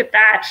 look at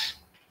that.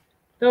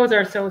 Those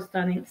are so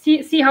stunning.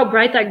 See how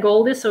bright that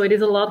gold is? So it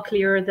is a lot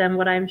clearer than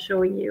what I'm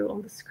showing you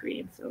on the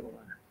screen. So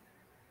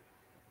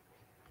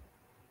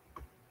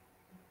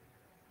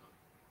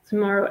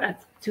tomorrow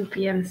at 2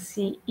 p.m.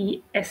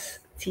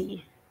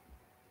 CEST.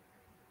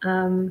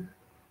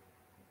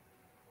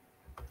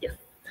 Yes,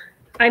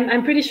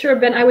 I'm pretty sure,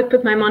 Ben, I would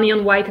put my money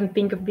on white and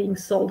pink of being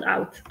sold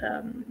out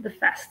the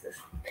fastest.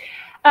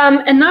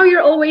 And now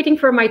you're all waiting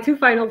for my 2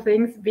 final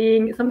things,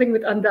 being something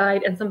with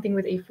undyed and something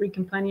with a free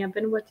compania.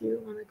 Ben, what do you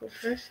want to go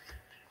first?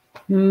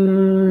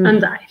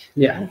 Undyed.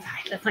 Yeah.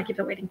 Undyed. Let's not keep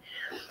them waiting.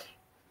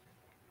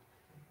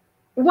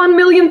 1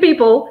 million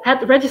people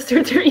had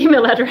registered their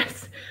email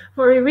address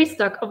for a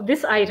restock of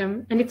this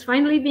item, and it's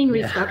finally being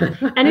restocked.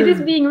 And it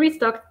is being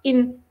restocked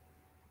in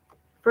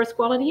first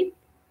quality,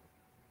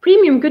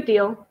 premium good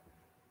deal,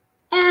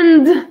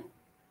 and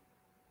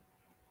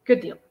good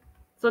deal.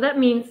 So that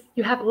means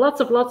you have lots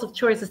of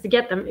choices to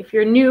get them. If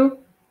you're new,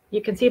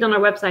 you can see it on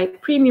our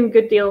website. Premium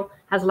Good Deal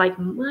has like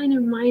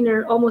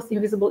minor, almost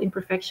invisible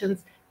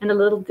imperfections and a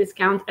little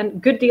discount.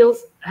 And Good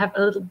Deals have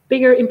a little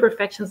bigger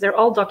imperfections. They're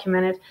all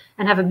documented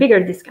and have a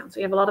bigger discount. So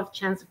you have a lot of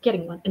chance of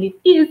getting one. And it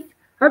is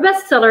our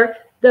bestseller,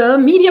 the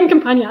Medium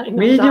Compag.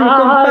 Medium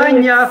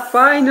Compag,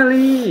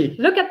 finally!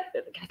 Look at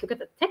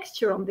the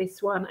texture on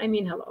this one. I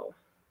mean, hello.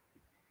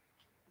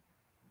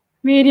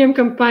 Medium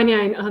Compag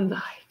in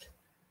undyed.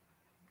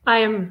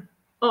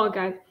 Oh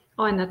God,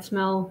 oh, and that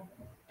smell.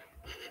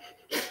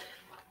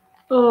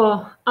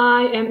 Oh,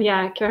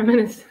 Carmen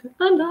is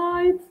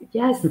undyed.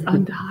 Yes,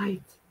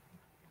 undyed.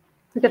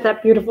 Look at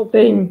that beautiful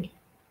thing.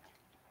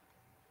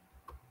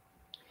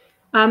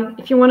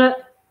 If you want to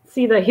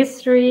see the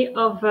history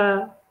of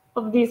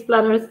these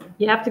planners,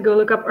 you have to go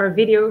look up our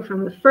video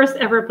from the first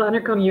ever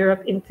PlannerCon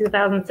Europe in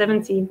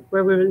 2017,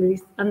 where we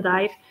released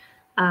undyed.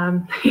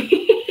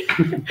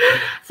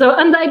 So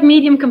undyed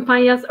Medium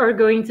Compagas are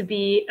going to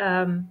be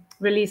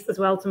released as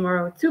well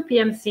tomorrow, 2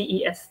 p.m.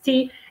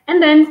 CEST.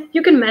 And then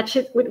you can match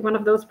it with one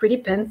of those pretty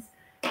pens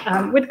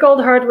with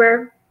gold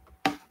hardware.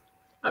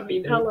 I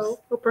mean, hello,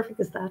 how perfect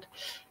is that?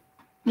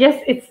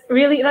 Yes, it's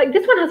really like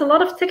this one has a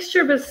lot of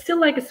texture, but still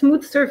like a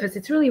smooth surface.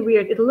 It's really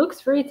weird. It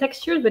looks very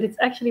textured, but it's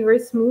actually very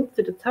smooth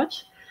to the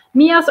touch.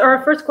 Mias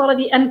are first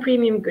quality and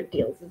premium good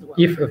deals as well.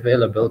 If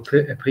available,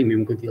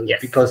 premium good deals,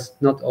 yes. Because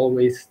not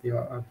always they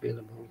are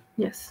available.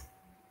 Yes.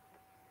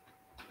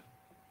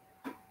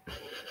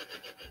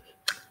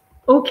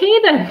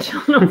 Okay then,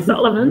 John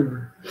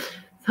O'Sullivan.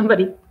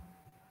 Somebody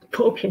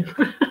poke him.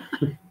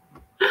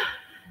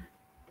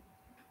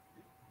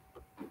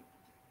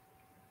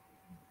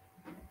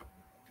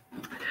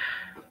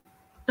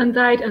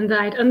 Undyed.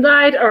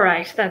 All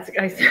right, that's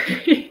guys.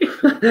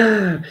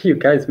 You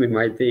guys made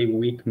my day,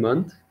 week,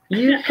 month.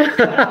 Yeah.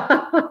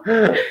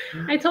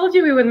 I told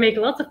you we would make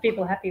lots of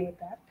people happy with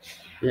that.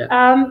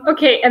 Yeah.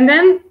 Okay, and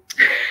then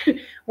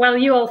while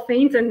you all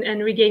faint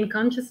and regain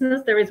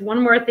consciousness, there is one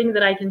more thing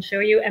that I can show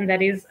you, and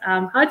that is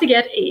how to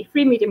get a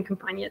free Medium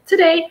Compag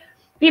today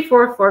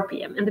before 4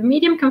 p.m. And the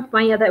Medium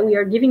Compag that we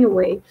are giving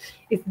away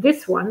is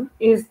this one,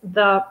 is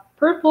the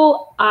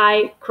Purple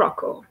Eye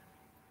Croco.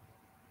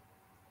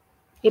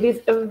 It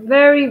is a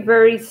very,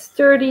 very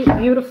sturdy,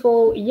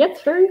 beautiful,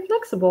 yet very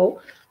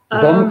flexible.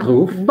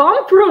 Bomb-proof.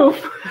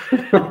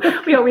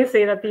 Bomb-proof. We always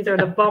say that these are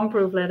the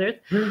bomb-proof leathers.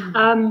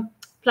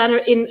 Planner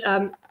in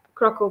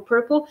Croco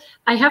Purple.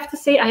 I have to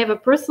say I have a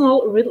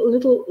personal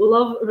little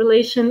love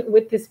relation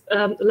with this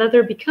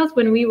leather, because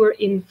when we were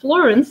in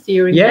Florence, do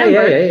you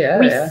remember?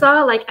 We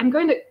saw, like, I'm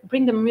going to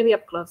bring them really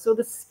up close. So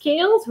the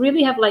scales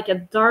really have like a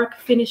dark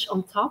finish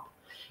on top.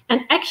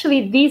 And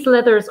actually, these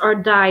leathers are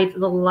dyed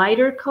the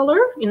lighter color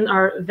in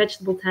our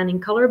vegetable tanning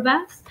color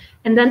baths.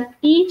 And then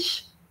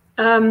each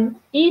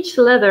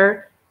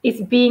leather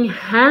is being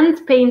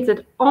hand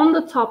painted on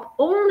the top,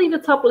 only the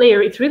top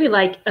layer. It's really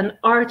like an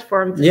art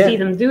form to see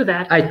them do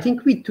that. I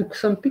think we took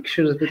some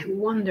pictures. I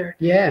wonder.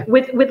 Yeah.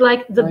 With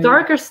like the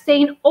darker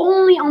stain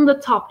only on the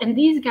top. And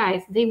these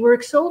guys, they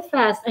work so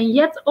fast, and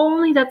yet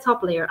only that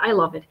top layer. I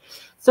love it.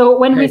 So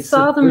when we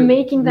saw them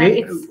making that,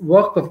 it's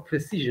work of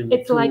precision.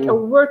 It's like a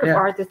work of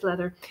art, this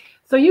leather.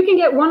 So you can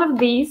get one of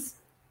these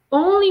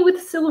only with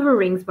silver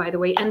rings, by the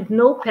way, and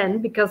no pen,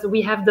 because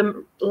we have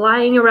them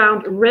lying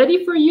around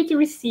ready for you to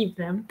receive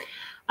them.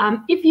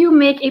 If you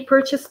make a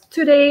purchase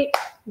today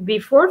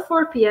before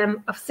 4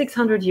 p.m. of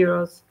 600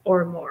 euros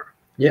or more,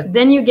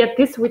 then you get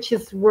this, which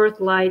is worth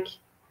like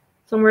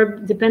somewhere,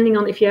 depending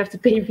on if you have to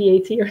pay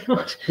VAT or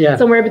not,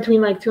 somewhere between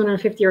like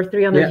 250 or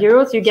 300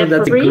 euros you get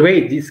for free. So that's a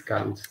great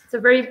discount. It's a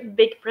very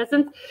big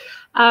present.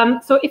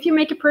 So if you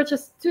make a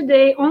purchase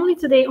today,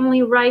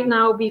 only right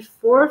now,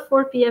 before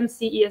 4 p.m.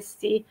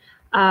 CEST,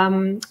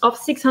 of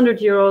 600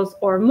 euros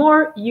or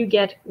more, you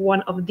get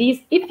one of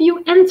these if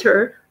you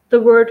enter the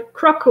word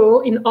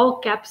Croco in all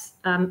caps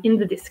in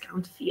the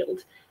discount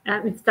field.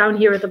 It's down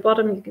here at the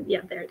bottom. You can,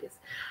 there it is.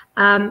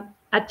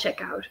 At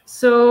checkout.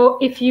 So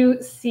if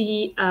you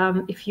see,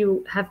 if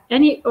you have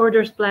any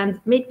orders planned,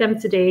 make them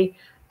today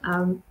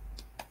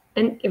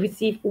and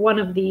receive one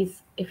of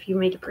these. If you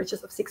make a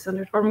purchase of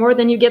 600 or more,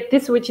 then you get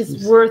this, which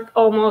is worth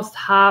almost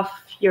half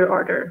your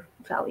order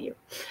value.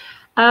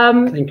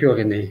 Thank you,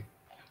 Renee.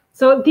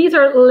 So these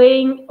are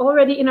laying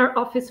already in our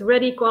office,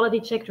 ready, quality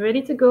checked,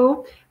 ready to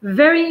go.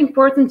 Very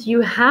important, you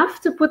have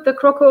to put the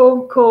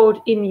Croco code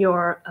in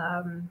your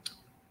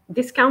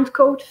discount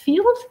code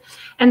field.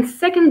 And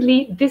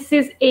secondly, this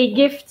is a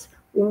gift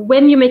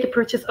when you make a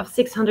purchase of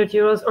 600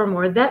 euros or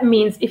more. That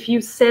means if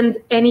you send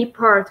any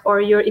part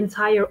or your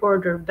entire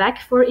order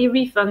back for a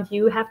refund,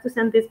 you have to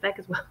send this back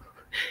as well.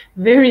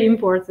 Very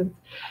important.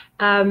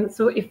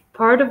 So if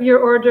part of your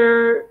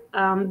order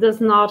does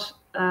not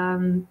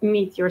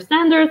meet your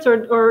standards,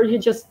 or you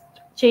just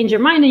change your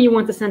mind and you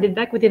want to send it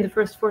back within the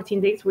first 14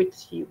 days,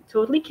 which you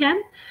totally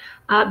can,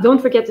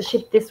 don't forget to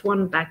ship this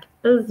one back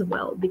as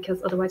well,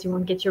 because otherwise you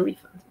won't get your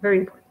refund. Very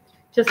important,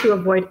 just to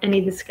avoid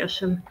any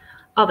discussion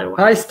otherwise.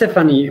 Hi,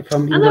 Stephanie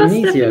from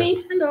Indonesia.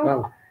 Stephanie. Hello.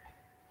 Wow.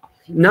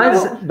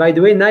 Nice, So, by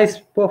the way, nice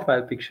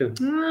profile picture.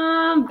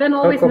 Ben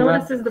always Croco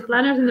notices the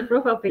planners in the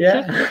profile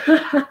picture.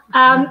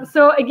 Yeah.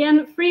 So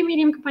again, free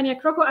Medium Compagnia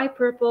Croco Eye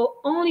Purple,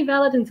 only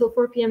valid until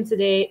 4 p.m.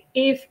 today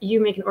if you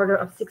make an order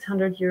of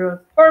 600 euros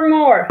or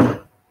more.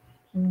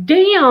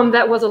 Damn,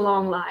 that was a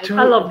long live.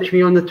 I loved it.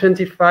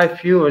 325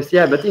 euros.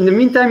 Yeah, but in the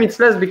meantime, it's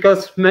less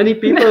because many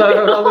people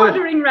are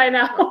ordering right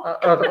now.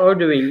 Are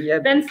ordering. Yeah.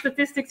 Ben's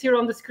statistics here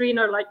on the screen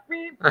are like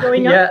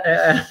going up.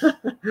 Yeah,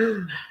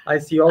 I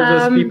see all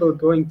those people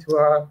going to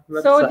our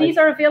website. So these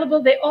are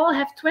available. They all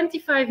have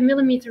 25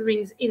 millimeter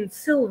rings in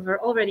silver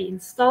already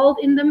installed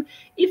in them.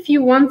 If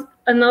you want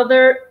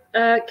another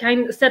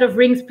set of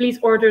rings, please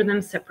order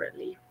them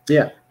separately.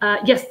 Yeah.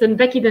 Yes, then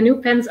Becky, the new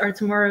pens are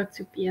tomorrow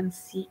 2 p.m.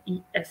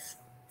 CEST.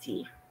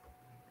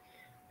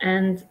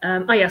 And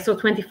so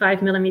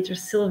 25 millimeter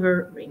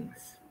silver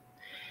rings.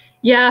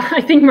 Yeah,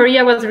 I think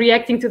Maria was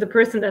reacting to the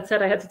person that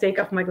said I had to take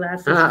off my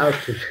glasses.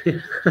 Okay.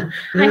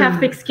 I have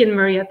thick skin,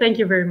 Maria. Thank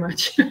you very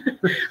much.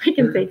 I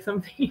can take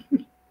something.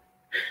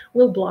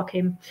 We'll block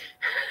him.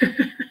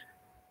 If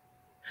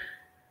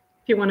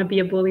you want to be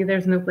a bully,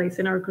 there's no place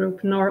in our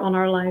group nor on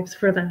our lives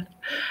for that.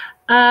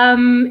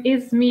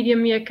 Is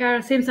Medium Mia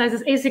same size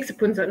as A6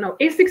 Punto? No,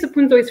 A6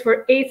 Punto is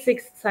for A6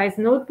 size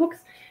notebooks,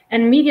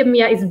 and Medium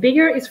Mia is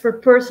bigger, is for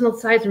personal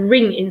size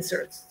ring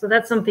inserts. So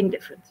that's something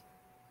different.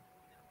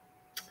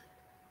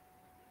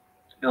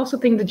 I also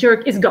think the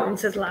jerk is gone,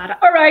 says Lara.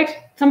 All right,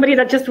 somebody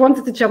that just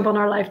wanted to jump on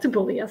our live to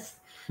bully us.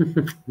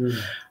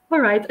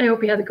 All right, I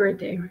hope you had a great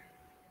day.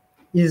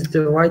 Is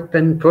the white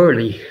pen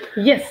pearly?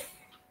 Yes,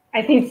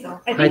 I think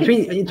so. I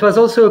think it was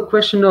also a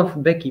question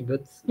of Becky,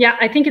 but... Yeah,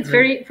 I think it's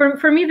very...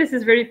 For me, this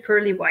is very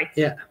pearly white.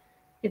 Yeah.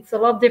 It's a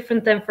lot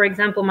different than, for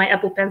example, my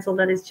Apple Pencil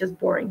that is just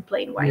boring,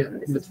 plain white. Yeah, and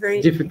this is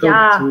very difficult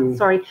to...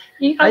 Sorry.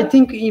 I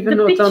think even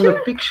not on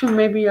the picture,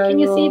 maybe Can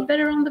you see it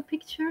better on the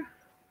picture?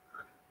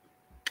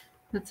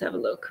 Let's have a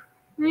look.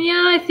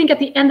 Yeah, I think at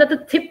the end, at the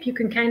tip, you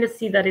can kind of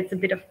see that it's a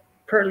bit of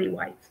pearly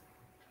white.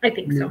 I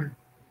think so.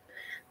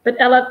 But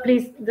Ella,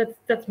 please,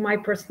 that's my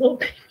personal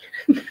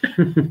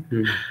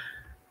opinion.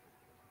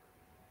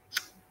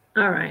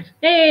 All right.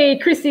 Hey,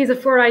 Christy is a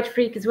 4-eyed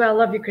freak as well.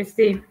 Love you,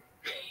 Christy.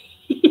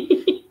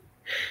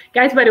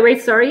 Guys, by the way,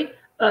 sorry.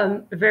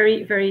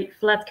 Very, very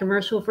flat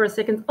commercial for a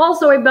second.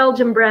 Also a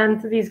Belgian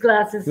brand, these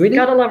glasses. Really?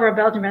 Gotta love our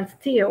Belgian brands.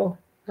 Theo.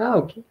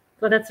 Oh, okay.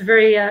 So that's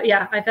very,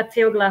 I've had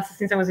Theo glasses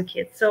since I was a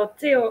kid. So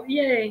Theo,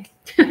 yay.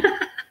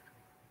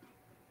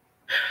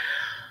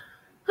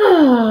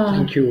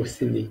 Thank you,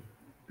 Cindy.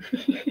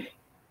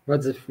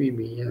 What's a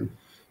freebie?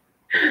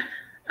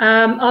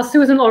 Yeah.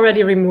 Susan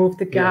already removed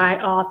the guy.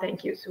 Yeah. Oh,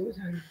 thank you,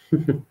 Susan.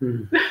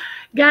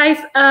 Guys,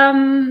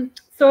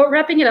 so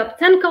wrapping it up,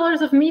 10 colors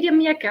of Medium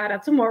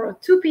Miacara tomorrow,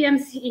 2 p.m.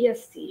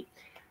 CEST.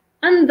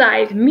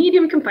 Undyed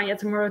Medium Compagnia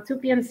tomorrow, 2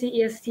 p.m.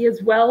 CEST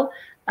as well.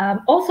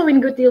 Also in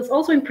good deals,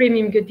 also in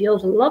premium good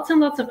deals, lots and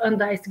lots of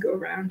undyes to go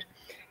around.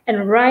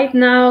 And right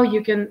now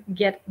you can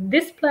get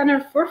this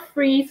planner for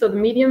free, so the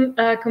Medium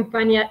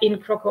Compagnia in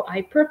Croco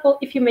Eye Purple.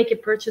 If you make a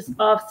purchase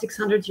of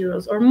 600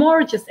 euros or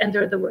more, just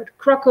enter the word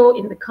Croco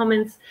in the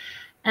comments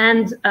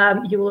and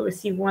you will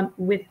receive one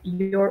with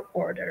your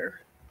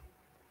order.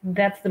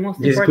 That's the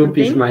most important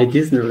thing. This group is my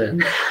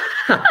Disneyland.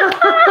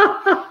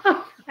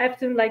 I have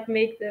to make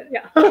the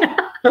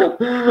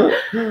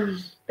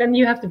Then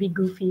you have to be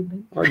Goofy.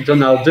 Or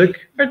Donald Duck.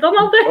 Or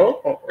Donald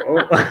Duck.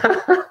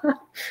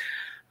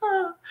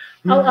 Oh.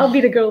 I'll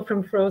be the girl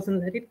from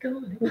Frozen. Let it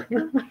go.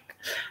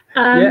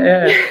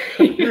 The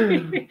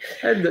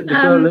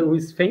girl who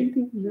is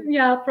fainting.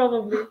 Yeah,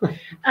 probably.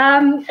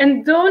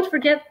 And don't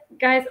forget,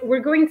 guys, we're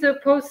going to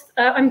post.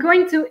 I'm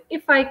going to,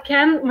 if I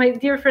can, my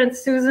dear friend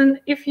Susan,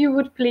 if you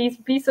would please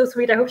be so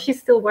sweet. I hope she's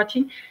still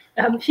watching.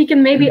 She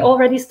can maybe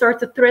already start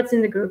the threads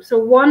in the group. So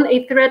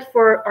a thread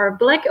for our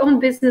Black-owned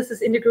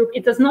businesses in the group.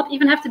 It does not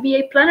even have to be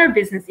a planner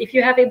business. If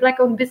you have a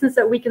Black-owned business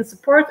that we can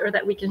support or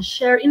that we can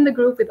share in the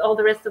group with all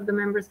the rest of the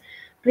members,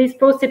 please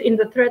post it in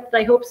the thread.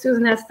 I hope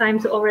Susan has time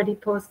to already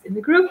post in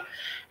the group.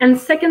 And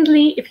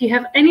secondly, if you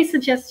have any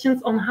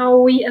suggestions on how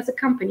we as a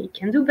company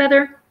can do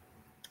better,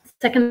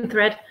 second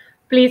thread,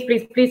 please,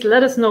 please, please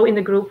let us know in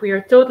the group. We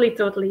are totally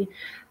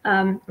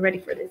ready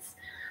for this.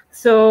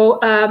 So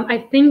I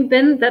think,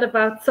 Ben, that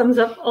about sums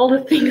up all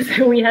the things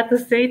that we had to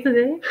say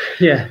today.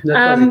 Yeah,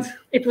 that was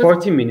it. It was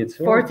 40 minutes.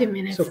 40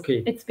 minutes. It's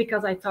okay. It's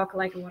because I talk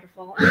like a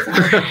waterfall.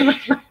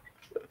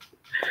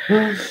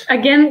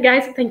 Again,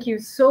 guys, thank you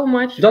so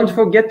much. Don't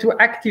forget to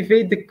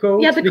activate the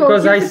code,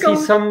 because I see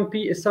some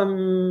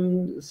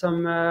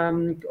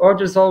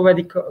orders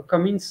already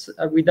come in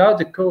without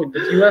the code,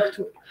 but you have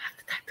to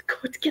type the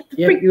code to get the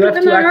you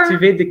have to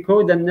activate the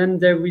code, and then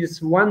there is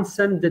 1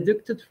 cent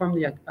deducted from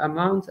the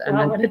amount. And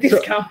wow, what a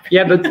discount.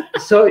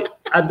 So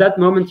at that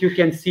moment you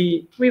can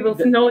see we will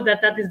know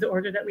that is the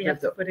order that we have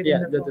to put it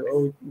in the box.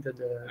 The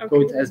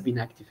code has been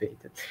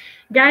activated.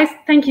 Guys,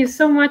 thank you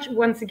so much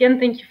once again.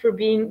 Thank you for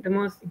being the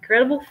most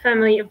incredible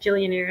family of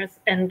Jillionaires,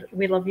 and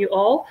we love you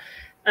all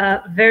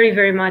very,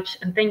 very much,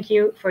 and thank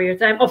you for your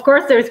time. Of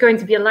course, there's going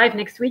to be a live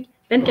next week,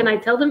 Then can I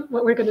tell them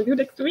what we're going to do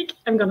next week?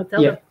 I'm going to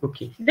tell them.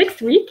 Okay. Next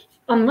week,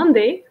 on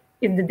Monday,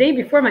 is the day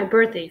before my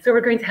birthday. So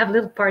we're going to have a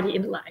little party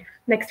in live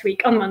next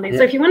week on Monday.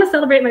 So if you want to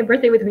celebrate my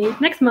birthday with me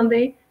next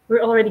Monday,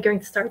 we're already going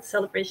to start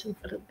celebrations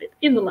a little bit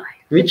in the live.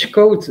 Which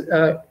code?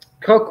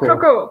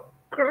 Croco.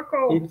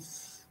 Croco.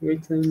 It's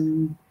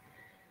written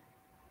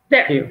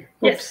there. Here. Oops.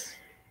 Yes.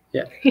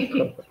 Yeah.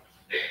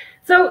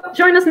 So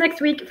join us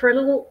next week for a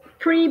little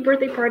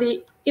pre-birthday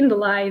party in the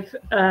live.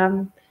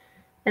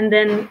 And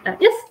then,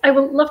 yes, I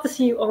will love to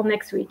see you all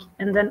next week.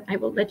 And then I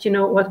will let you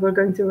know what we're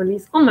going to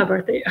release on my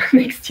birthday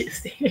next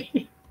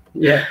Tuesday.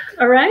 Yeah.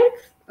 All right.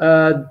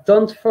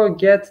 Don't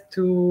forget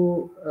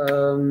to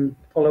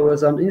follow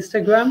us on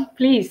Instagram.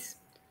 Please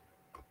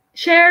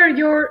share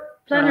your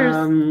planners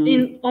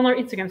on our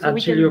Instagram. So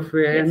we Giulio can,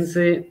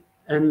 Firenze, yes.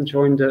 and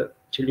join the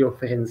Giulio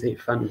Firenze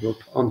fan group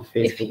on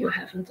Facebook. If you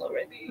haven't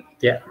already.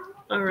 Yeah.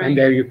 All right. And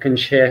there you can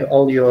share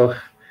all your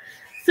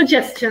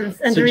suggestions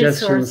and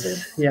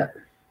resources. Yeah.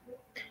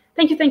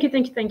 Thank you. Thank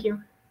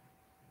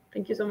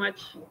you so much.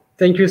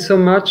 Thank you so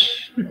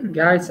much,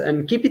 guys,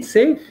 and keep it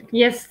safe.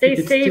 Yes, stay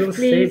safe,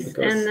 please.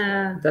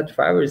 And that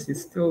virus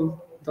is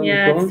still not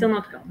gone. It's still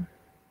not gone.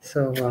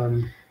 So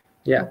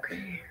yeah.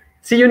 Okay.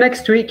 See you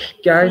next week,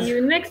 guys. See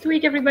you next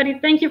week, everybody.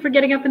 Thank you for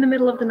getting up in the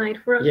middle of the night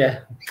for us. Yeah.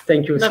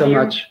 Thank you so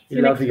much. See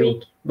you Love next you.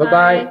 week.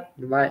 Bye-bye.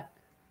 Bye.